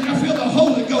Isaac. I feel the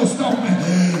Holy Ghost on me.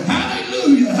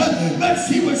 Hallelujah. But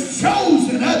she was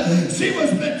chosen. She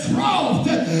was betrothed.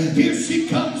 Here she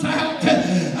comes out.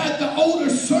 The older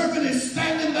servant is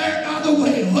standing there by the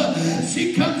well.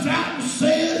 She comes out and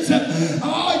says,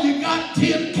 oh, you got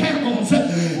 10 camels.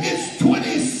 It's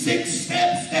 26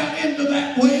 steps down into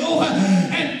that well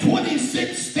and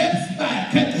 26 steps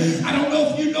back. I don't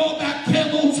know if you know about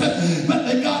camels, but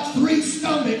they got 3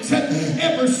 stomachs.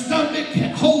 Every stomach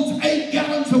holds 8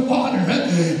 gallons of water.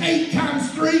 8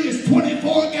 times 3 is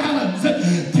 24 gallons.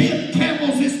 10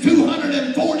 camels is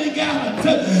 240 gallons.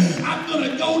 I'm going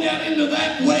to go down into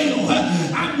that well.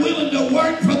 I'm willing to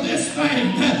work for this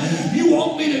thing. You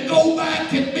want me to go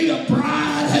back and be a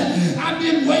bride? I've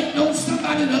been waiting on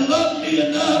somebody to love me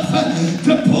enough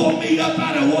to pull me up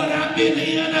out of what I've been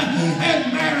in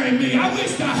and marry me. I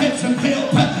wish I had some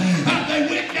help. They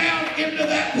went down into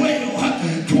that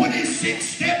well, 26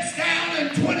 steps down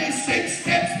and 26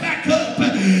 steps back up.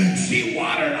 She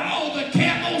watered all the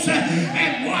camels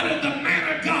and watered the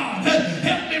man of God.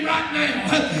 Help me right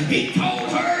now. He told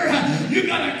her, you're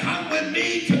going to come with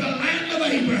me to the land of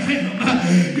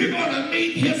Abraham. You're going to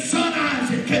meet his son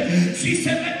Isaac. She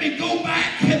said, let me go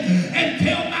back and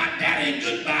tell my daddy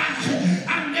goodbye.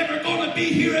 I'm never going to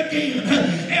be here again.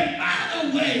 And by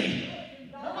the way,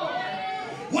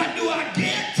 what do I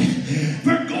get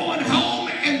for going home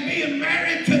and being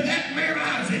married to that man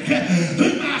Isaac,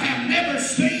 whom I have never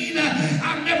seen?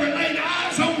 I've never laid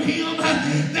eyes on him.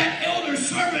 That elder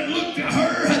servant looked at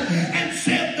her and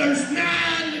said, there's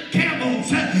 9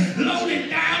 camels loaded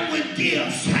down with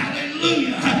gifts.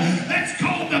 Hallelujah. That's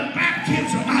called the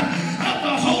baptism of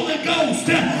the Holy Ghost,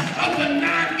 of the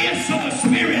 9 gifts of the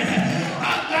Spirit.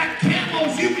 Of that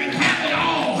camels, you can have it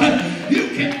all.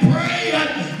 You can pray.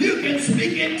 You can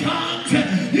speak in tongues.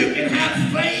 You can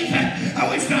have faith. I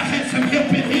wish I had some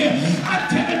help in here. I'm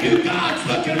telling you, God's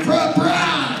looking for a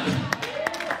bride.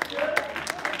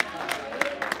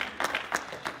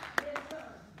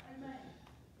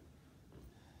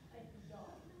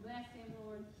 Bless him,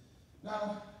 Lord.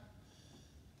 Now,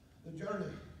 the journey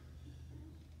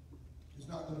is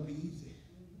not going to be easy.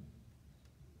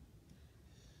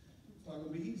 It's not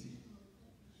going to be easy.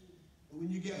 But when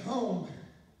you get home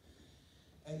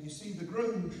and you see the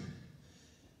groom,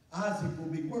 Isaac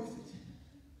will be worth it.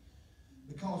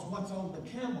 Because what's on the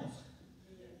camels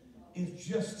is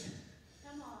just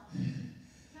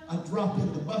a drop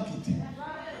in the bucket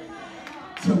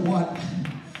to what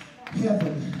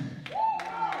heaven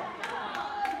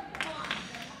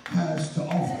has to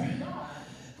offer.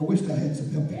 I wish I had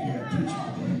some help in here preaching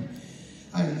today.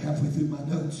 I ain't halfway through my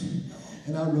notes,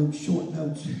 and I wrote short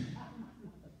notes.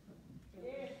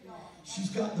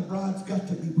 The bride's got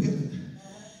to be willing.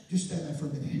 Just stand there for a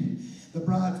minute. The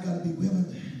bride's got to be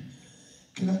willing.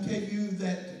 Can I tell you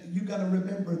that you got to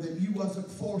remember that you wasn't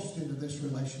forced into this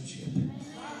relationship?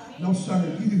 No,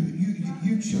 sir.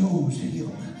 You chose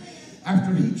him.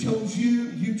 After he chose you,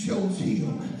 you chose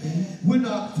him. We're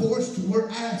not forced. We're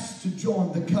asked to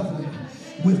join the covenant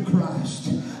with Christ.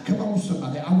 Come on,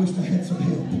 somebody. I wish I had some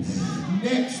help.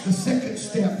 Next, the second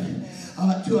step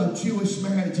to a Jewish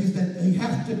marriage is that they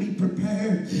have to be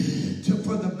prepared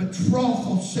for the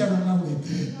betrothal ceremony.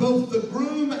 Both the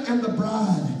groom and the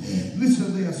bride, listen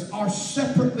to this, are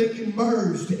separately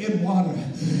immersed in water.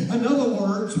 In other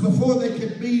words, before they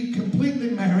can be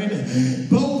completely married,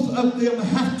 both of them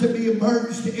have to be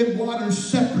immersed in water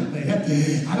separately.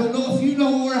 I don't know if you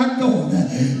know where I'm going,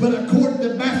 but according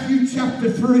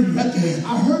chapter 3,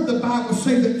 I heard the Bible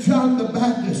say that John the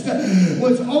Baptist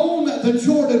was on the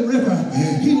Jordan River.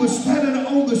 He was standing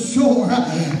on the shore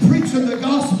preaching the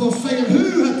gospel, saying,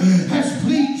 who has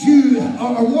pleaded you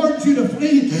or warned you to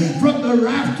flee from the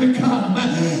wrath to come?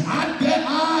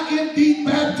 I indeed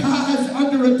baptize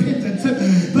under repentance,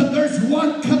 but there's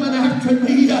one coming after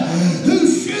me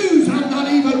whose shoes I'm not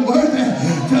even worthy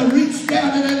to reach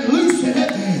down and loosen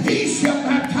it. He shall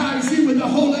baptize you with the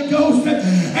Holy Ghost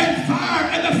and fire,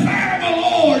 and the fire of the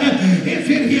Lord is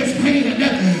in his hand.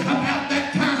 About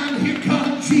that time, here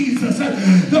comes Jesus,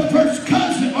 the first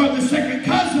cousin or the second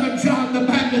cousin of John the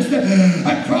Baptist,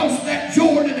 across that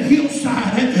Jordan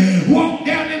hillside, walked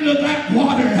down into that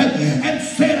water and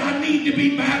said, I need to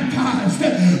be baptized.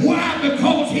 Why?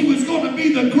 Because he was going to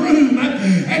be the groom,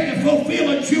 and to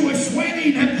fulfill a Jewish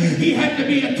wedding, he had to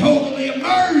be totally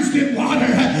immersed in water.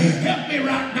 Help me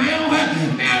right now.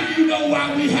 Now you know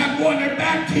why we have water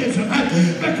baptism,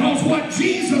 because what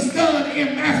Jesus done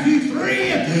in Matthew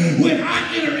 3, when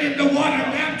I enter into water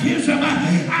baptism,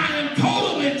 I am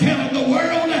totally telling the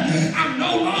world I'm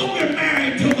no longer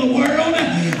married to the world.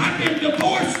 I've been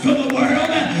divorced to the world,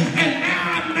 and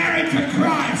now I'm married to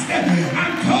Christ.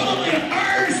 I'm totally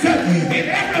immersed in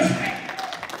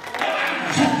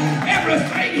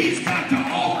everything he's got to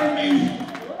offer me.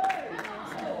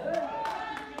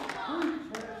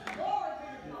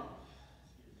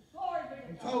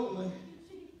 Totally.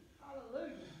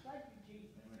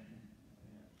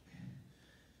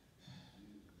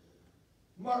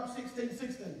 Mark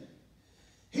 16:16.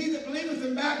 He that believeth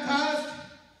and baptized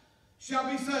shall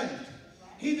be saved.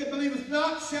 He that believeth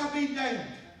not shall be damned.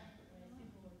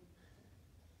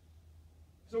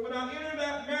 So when I enter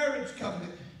that marriage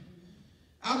covenant,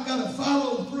 I've got to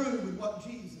follow through with what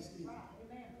Jesus did.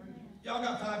 Y'all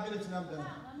got 5 minutes and I'm done.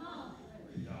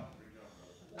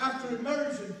 After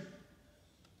immersion,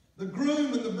 the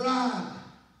groom and the bride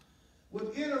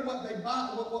would enter what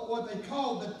they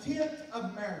called the tent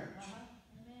of marriage.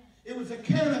 It was a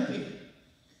canopy.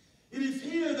 It is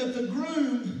here that the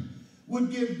groom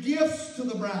would give gifts to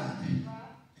the bride.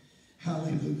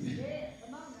 Hallelujah.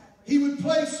 He would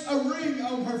place a ring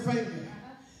on her finger.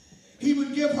 He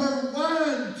would give her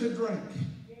wine to drink.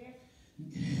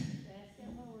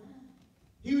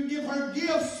 He would give her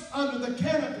gifts under the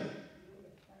canopy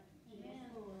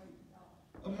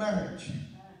of marriage.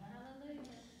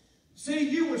 See,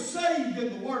 you were saved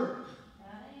in the Word,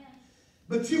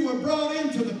 but you were brought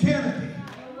into the canopy.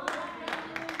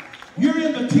 You're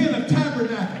in the tent of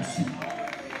tabernacles.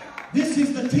 This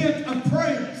is the tent of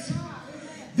praise.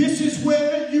 This is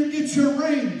where you get your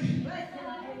ring.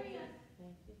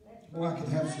 Boy, I could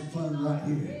have some fun right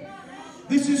here.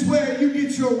 This is where you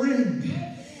get your ring.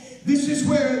 This is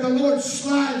where the Lord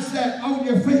slides that on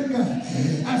your finger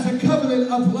as a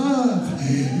covenant of love.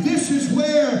 This is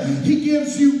where He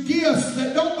gives you gifts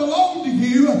that don't belong to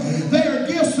you. They are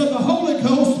gifts of the Holy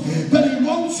Ghost, but He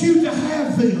wants you to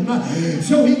have them.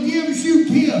 So He gives you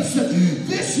gifts.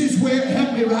 This is where,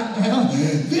 help me right now,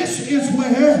 this is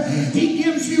where He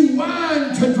gives you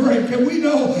wine to drink. And we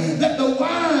know that the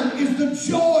wine is the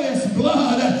joyous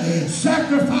blood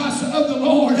sacrifice of the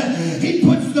Lord. He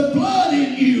puts the blood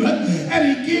in you,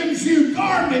 and He gives you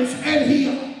garments, and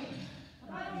He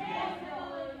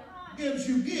gives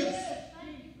you gifts.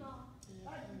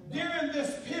 During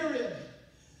this period,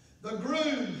 the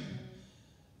groom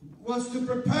was to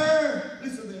prepare,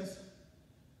 listen to this,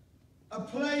 a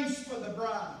place for the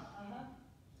bride.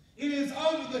 It is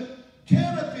under the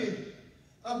canopy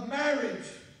of marriage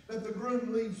that the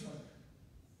groom leaves her.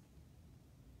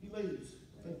 He leaves.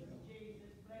 Thank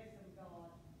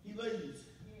you. He leaves.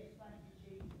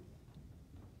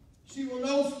 She will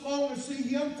no longer see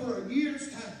him for a year's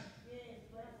time.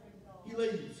 He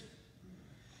leaves.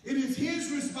 It is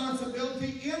his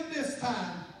responsibility in this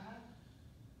time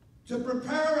to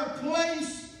prepare a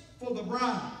place for the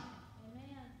bride.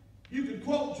 You can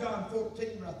quote John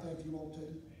 14 right there if you want to.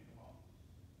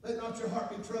 Let not your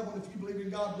heart be troubled. If you believe in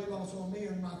God, believe also in me.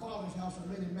 In my Father's house are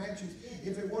many mansions.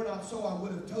 If it were not so, I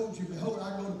would have told you. Behold,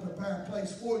 I go to prepare a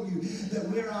place for you, that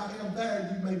where I am there,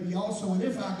 you may be also. And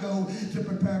if I go to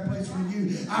prepare a place for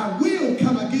you, I will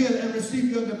come again and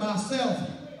receive you unto myself.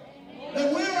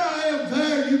 That where I am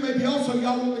there, you may be also.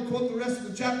 Y'all want me to quote the rest of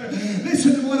the chapter?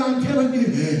 Listen to what I'm telling you.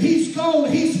 He's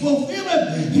gone. He's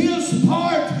fulfilling his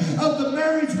part of the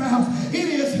marriage vows. It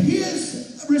is his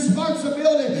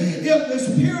responsibility in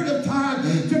this period of time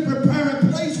to prepare a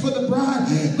place for the bride,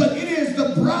 but it is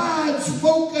the bride's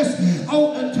focus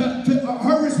on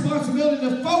her responsibility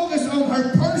to focus on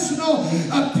her personal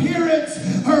appearance,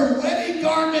 her wedding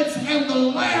garments, and the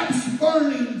lamps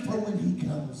burning for when he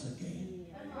comes again.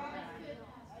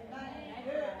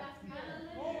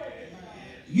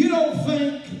 You don't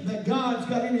think that God's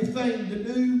got anything to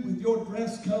do with your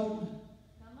dress code?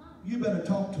 Come on. You better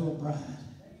talk to a bride.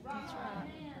 That's right.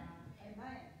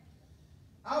 Amen.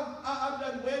 I've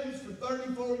done weddings for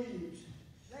 34 years.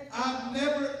 I've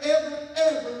never, ever,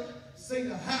 ever seen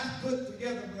a half put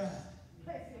together bride.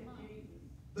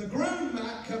 The groom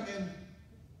might come in.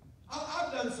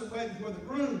 I've done some weddings where the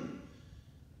groom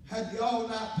had the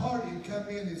all-night party and come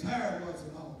in. His hair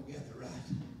wasn't all together right.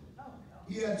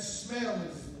 He had smell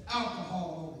of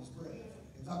alcohol on his breath.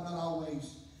 Because I've not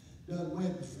always done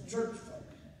weddings for church folk.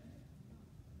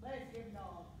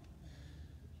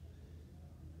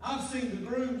 I've seen the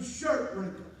groom's shirt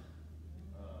wrinkled.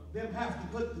 Them have to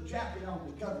put the jacket on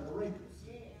to cover the wrinkles.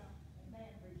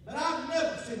 But I've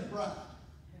never seen a bride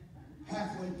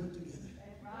halfway put together.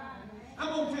 I'm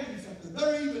going to tell you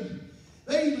something.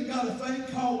 They even got a thing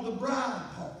called the bride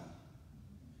party.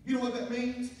 You know what that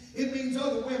means? It means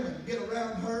other women get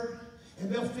around her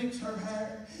and they'll fix her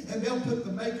hair and they'll put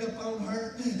the makeup on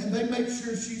her and they make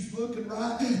sure she's looking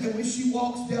right. And when she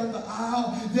walks down the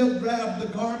aisle, they'll grab the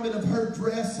garment of her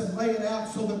dress and lay it out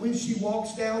so that when she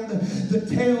walks down, the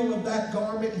tail of that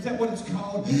garment, is that what it's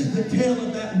called? The tail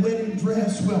of that wedding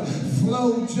dress will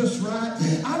flow just right.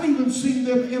 I've even seen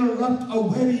them interrupt a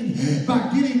wedding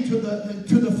by getting to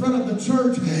the front of the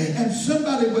church and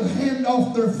somebody would hand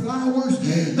off their flowers.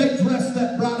 They dress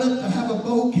that bride up to have a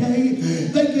bouquet.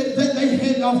 They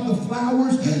hand off the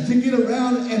flowers to get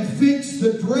around and fix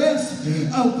the dress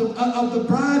of the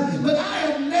bride. But I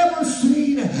have never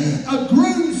seen a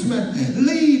groomsman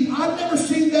leave. I've never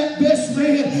seen that best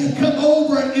man come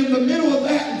over in the middle of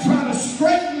that and try to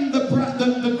straighten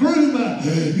the groom up.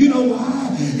 You know why?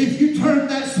 If you turn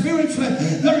that spiritually,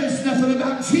 there is nothing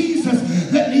about Jesus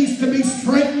that needs to be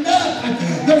straightened up.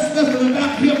 There's nothing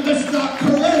about him that's not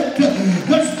correct.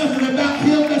 There's nothing about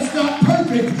him that's not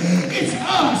perfect. It's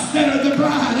us that are the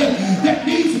bride that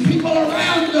needs people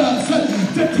around us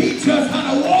to teach us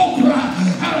how to walk right,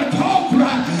 how to talk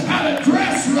right, how to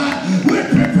dress right. We're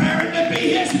preparing to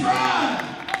be his bride.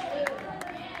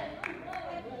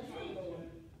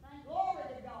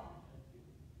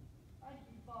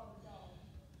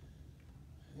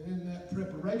 And in that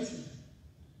preparation,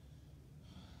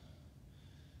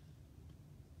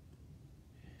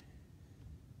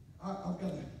 I've got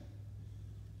to,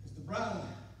 as the bride,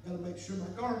 I've got to make sure my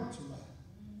garments are right.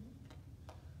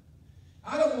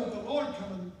 I don't want the Lord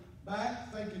coming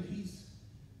back thinking he's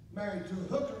married to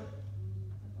a hooker.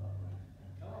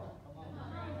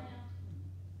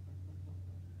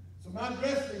 So my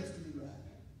dress needs to be right.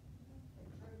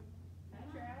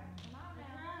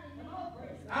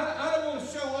 I don't want to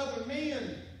show other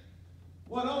men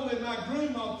what only my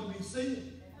groom ought to be seeing.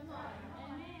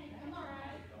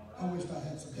 I wish I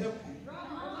had some help here.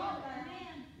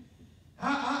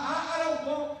 I don't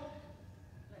want...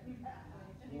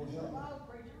 Lord help me.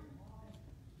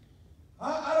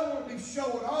 I don't want to be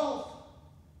showing off,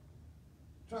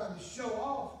 trying to show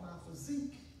off my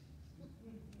physique.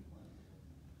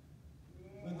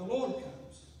 When the Lord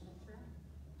comes,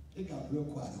 it got real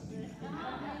quiet on me.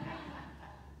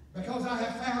 Because I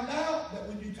have found out that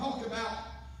when you talk about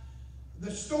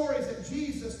the stories that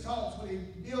Jesus talks when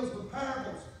he deals with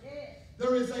parables,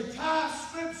 there is a tie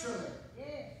scripturally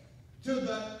to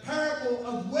the parable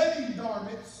of wedding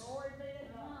garments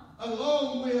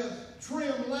along with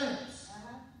trim lamps.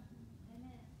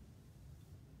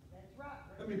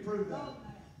 Let me prove that.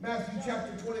 Matthew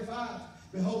chapter 25.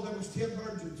 Behold, there was 10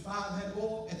 virgins. 5 had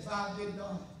oil and 5 did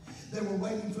not. They were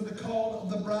waiting for the call of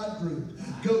the bridegroom.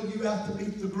 Go you out to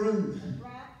meet the groom.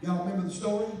 Y'all remember the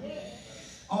story?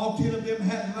 All 10 of them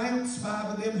had lamps.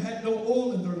 5 of them had no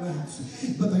oil in their lamps.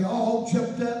 But they all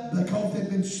jumped up because they'd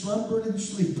been slumbering and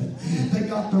sleeping. They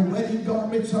got their wedding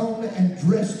garments on and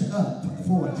dressed up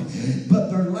for it.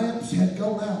 But their lamps had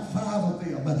gone out, 5 of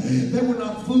them. They were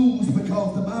not fools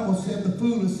because the Bible said the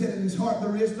fool has said in his heart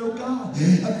there is no God.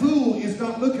 A fool is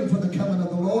not looking for the coming of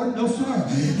the Lord. No, sir.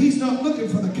 He's not looking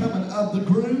for the coming of the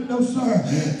groom. No, sir.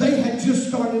 They had just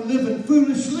started living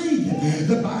foolishly.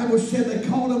 The Bible said they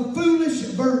called them foolish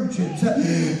virgins.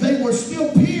 They were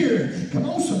still pure. Come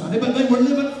on, somebody. But they were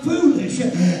living foolish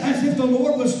as if the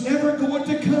Lord was never going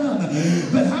to come.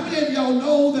 But how many of y'all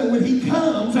know that when he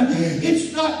comes,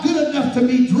 it's not good enough to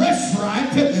be dressed right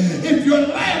if your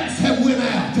lamps have went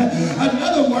out? In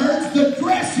other words, the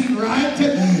dressing right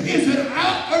is an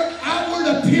outward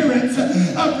appearance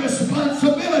of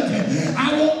responsibility.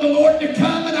 I want the Lord to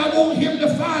come and I want him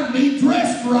to find me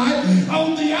dressed right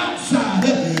on the outside.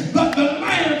 But the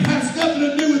lamp has nothing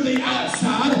to do with the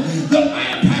outside. The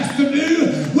lamp has to do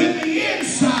with the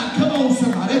inside. Come on,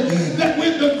 somebody. That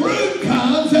when the groom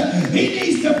comes, he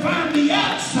needs to find the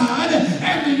outside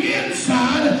and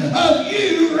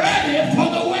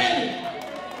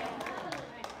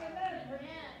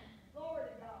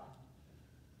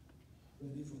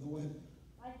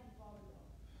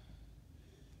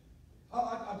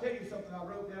tell you something I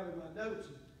wrote down in my notes.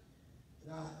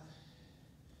 And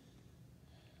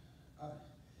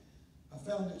I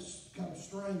found it kind of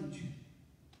strange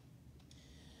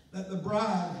that the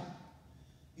bride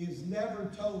is never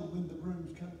told when the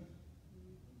groom's coming.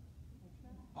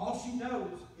 All she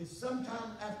knows is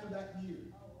sometime after that year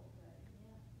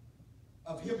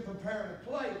of him preparing a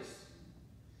place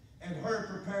and her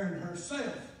preparing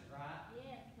herself. Right.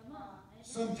 Yeah, come on.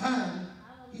 Sometime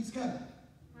he's coming.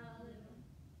 Hallelujah.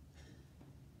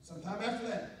 Sometime after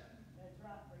that. That's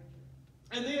right, preacher.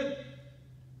 And then,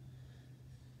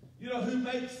 you know who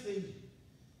makes the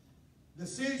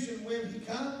decision when he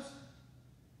comes?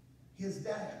 His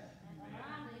dad.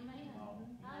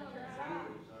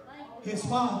 His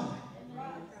father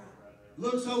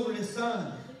looks over his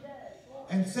son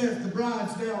and says, the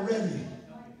bride's now ready.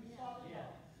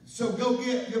 So go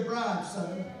get your bride,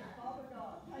 son.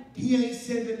 He ain't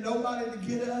sending nobody to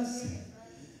get us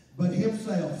but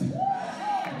himself.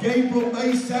 Gabriel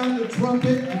may sound the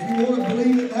trumpet, if you want to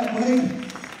believe it that way.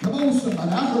 Come on,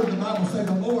 somebody. I heard the Bible say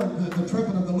the Lord, the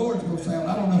trumpet of the Lord's going to sound.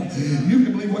 I don't know. You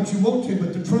can believe what you want to,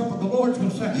 but the trumpet of the Lord's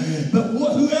going to sound. But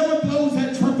whoever blows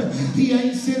that trumpet, he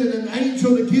ain't sending an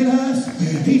angel to get us.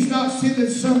 He's not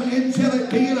sending some angelic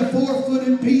being, a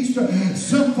four-footed beast, or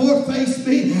some four-faced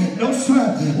being. No,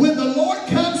 sir. When the Lord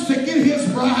comes to get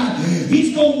his bride,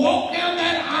 he's going to walk down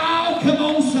that aisle. Come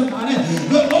on, somebody.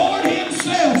 The Lord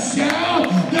himself shall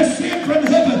descend from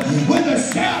heaven with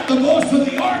a shout, the voice of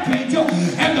the archangel,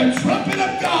 and the trumpet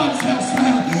of God shall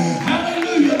sound.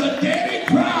 Hallelujah. The dead in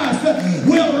Christ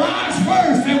will rise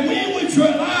first, and we which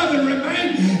are alive and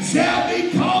remain shall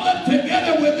be called up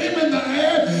together with him in the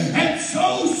air, and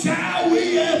so shall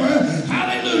we ever,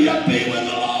 hallelujah, be with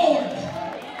the Lord.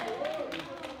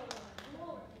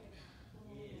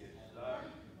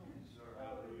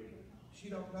 She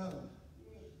don't know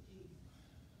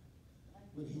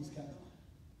when he's coming.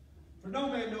 For no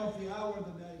man knoweth the hour of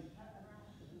the day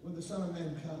when the Son of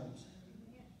Man comes.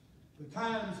 The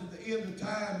times of the end of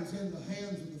time is in the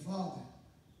hands of the Father.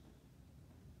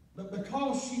 But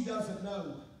because she doesn't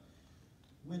know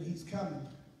when he's coming,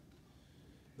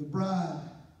 the bride,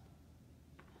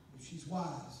 if she's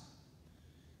wise,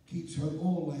 keeps her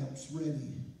oil lamps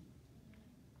ready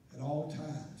at all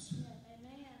times,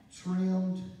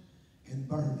 trimmed and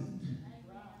burning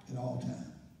at all times.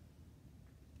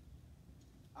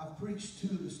 I've preached 2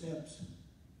 of the steps,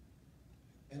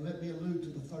 and let me allude to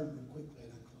the third one quickly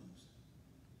and I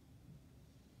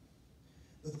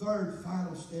close. The third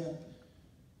final step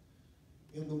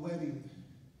in the wedding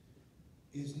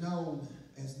is known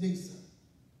as Nisa.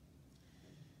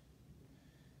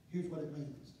 Here's what it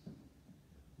means.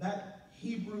 That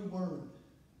Hebrew word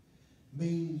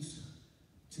means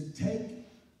to take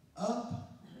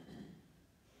up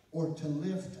or to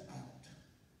lift out.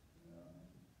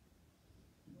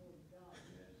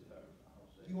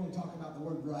 You want to talk about the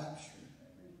word rapture?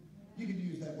 You can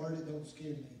use that word. It don't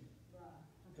scare me.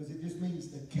 Because it just means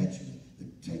the catching, the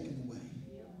taking away.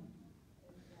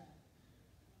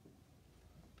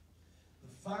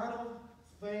 The final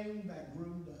thing that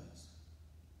groom does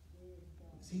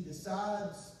is he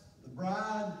decides the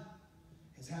bride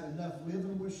has had enough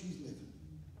living where she's living.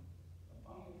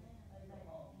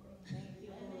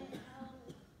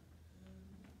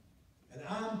 And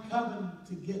I'm coming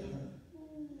to get her.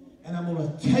 And I'm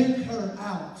going to take her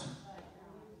out.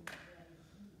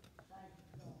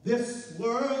 This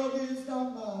world is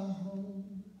not my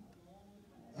home.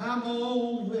 I'm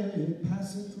only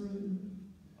passing through.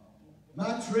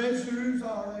 My treasures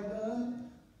are laid up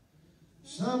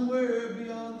somewhere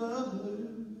beyond the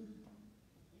blue.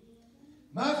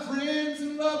 My friends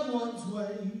and loved ones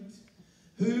wait,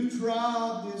 who've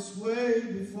trod this way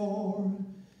before,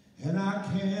 and I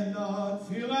cannot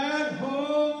feel at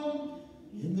home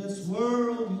in this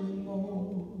world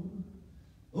anymore.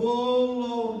 Oh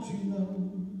Lord, you know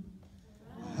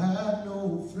I have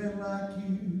no friend like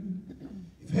you.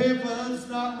 If heaven's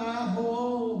not my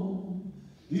home,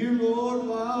 dear Lord,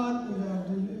 what would I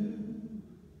do?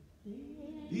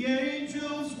 The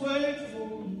angels wait for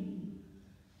me,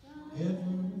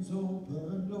 heaven's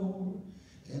open door,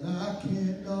 and I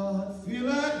cannot feel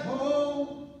at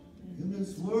home in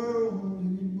this world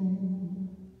anymore.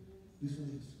 Listen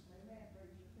to this.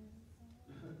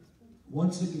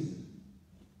 Once again,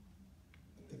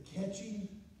 at the catching,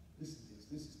 listen to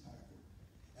this is powerful.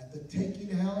 At the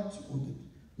taking out or the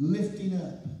lifting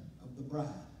up of the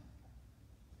bride,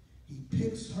 he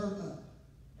picks her up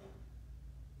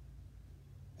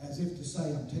as if to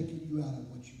say, I'm taking you out of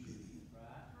what you've been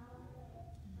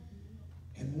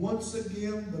in. And once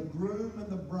again, the groom and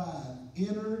the bride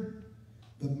enter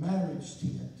the marriage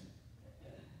tent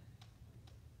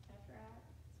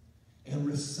and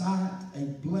recite a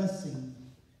blessing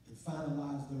and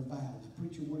finalize their vows.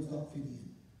 Preacher, where's that fit in?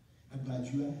 I'm glad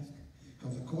you asked.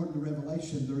 Because according to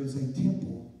Revelation, there is a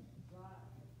temple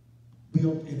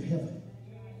built in heaven.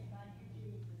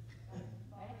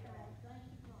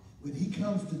 When he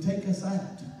comes to take us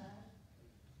out,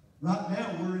 right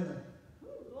now we're in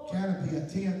a canopy, a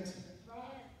tent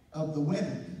of the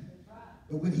wedding.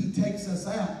 But when he takes us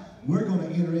out, we're going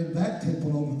to enter in that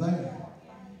temple over there.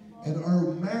 And our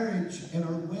marriage and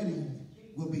our wedding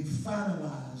will be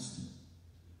finalized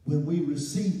when we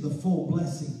receive the full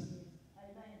blessing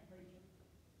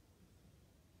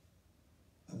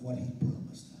of what he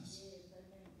promised us.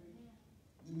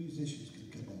 The musicians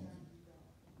can come on.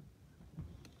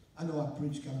 I know I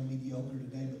preached kind of mediocre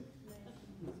today,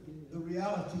 but the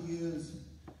reality is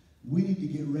we need to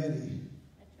get ready.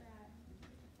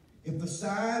 If the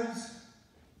signs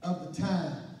of the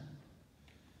time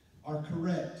are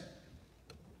correct,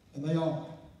 and they are,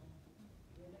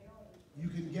 you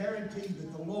can guarantee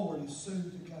that the Lord is soon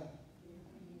to come.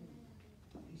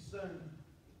 He's soon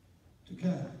to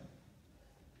come.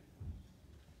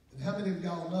 And how many of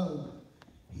y'all know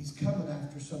he's coming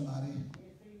after somebody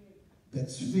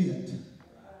that's fit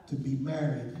to be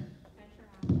married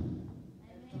to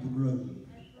the groom?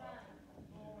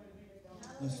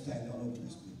 Let's stand all over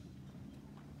this building.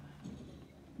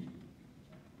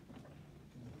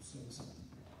 Come on, sing something.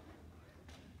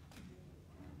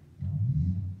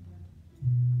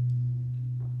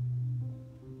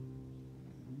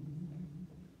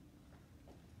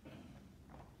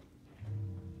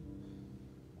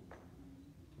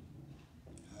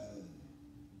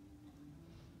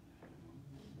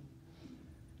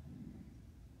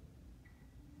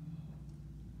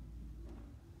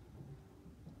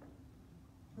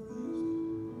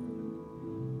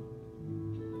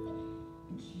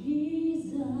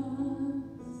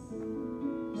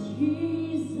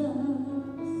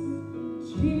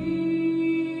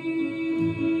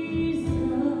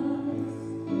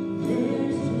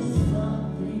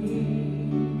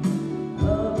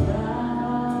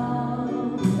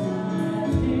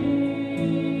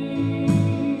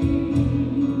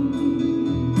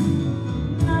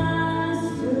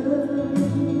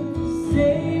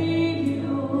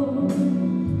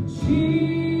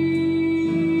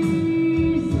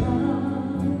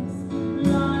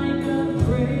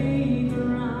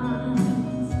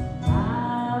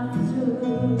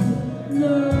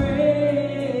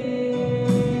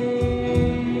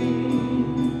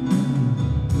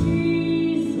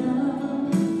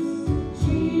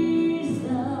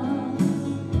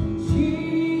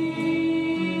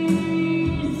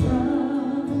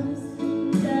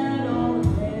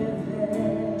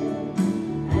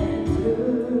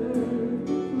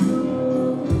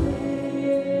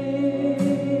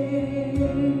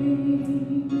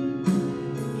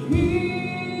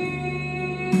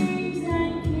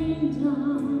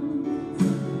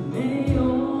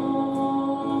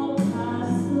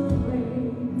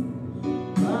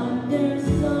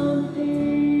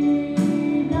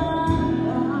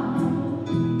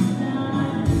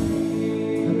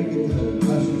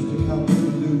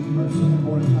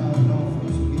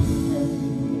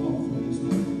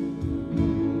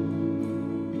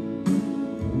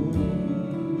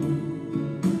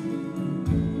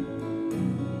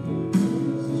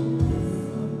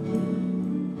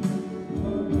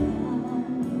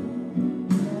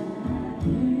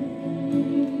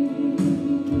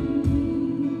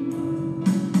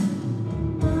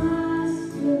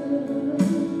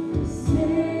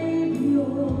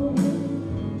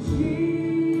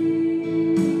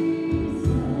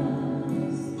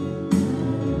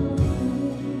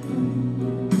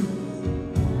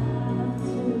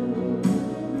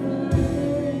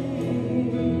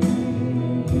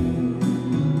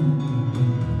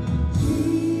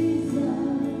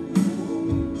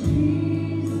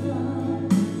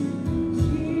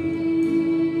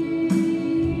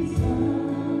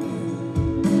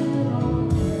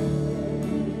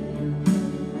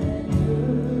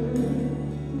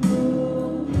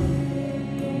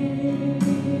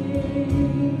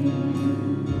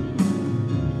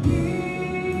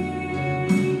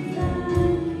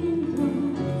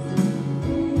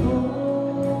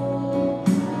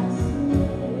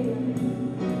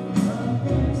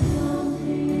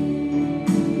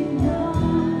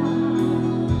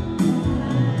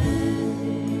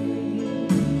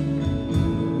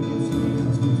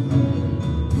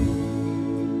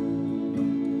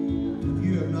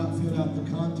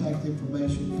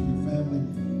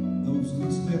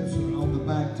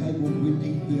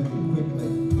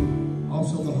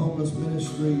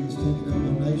 Ministry is taking up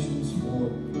donations for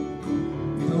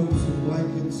coats and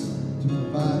blankets to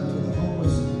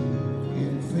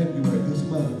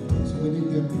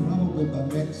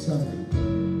next Sunday.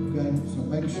 Okay? So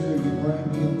make sure you bring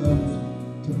in those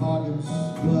toboggans,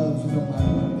 gloves, no matter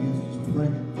what it is, just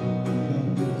bring it. Okay?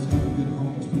 Let's have a good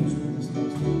home speech for this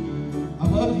next week. I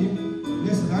love you.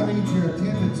 Listen, I need your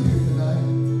attendance here tonight.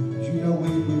 As you know,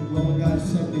 we only got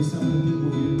 70-something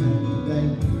people here today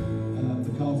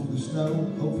because of the snow.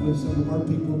 Hopefully some of our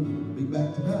people will be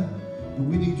back tonight. But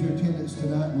we need your attendance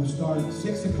tonight. We'll start at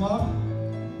 6 o'clock.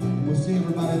 We'll see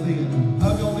everybody then.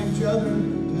 Hug on each other.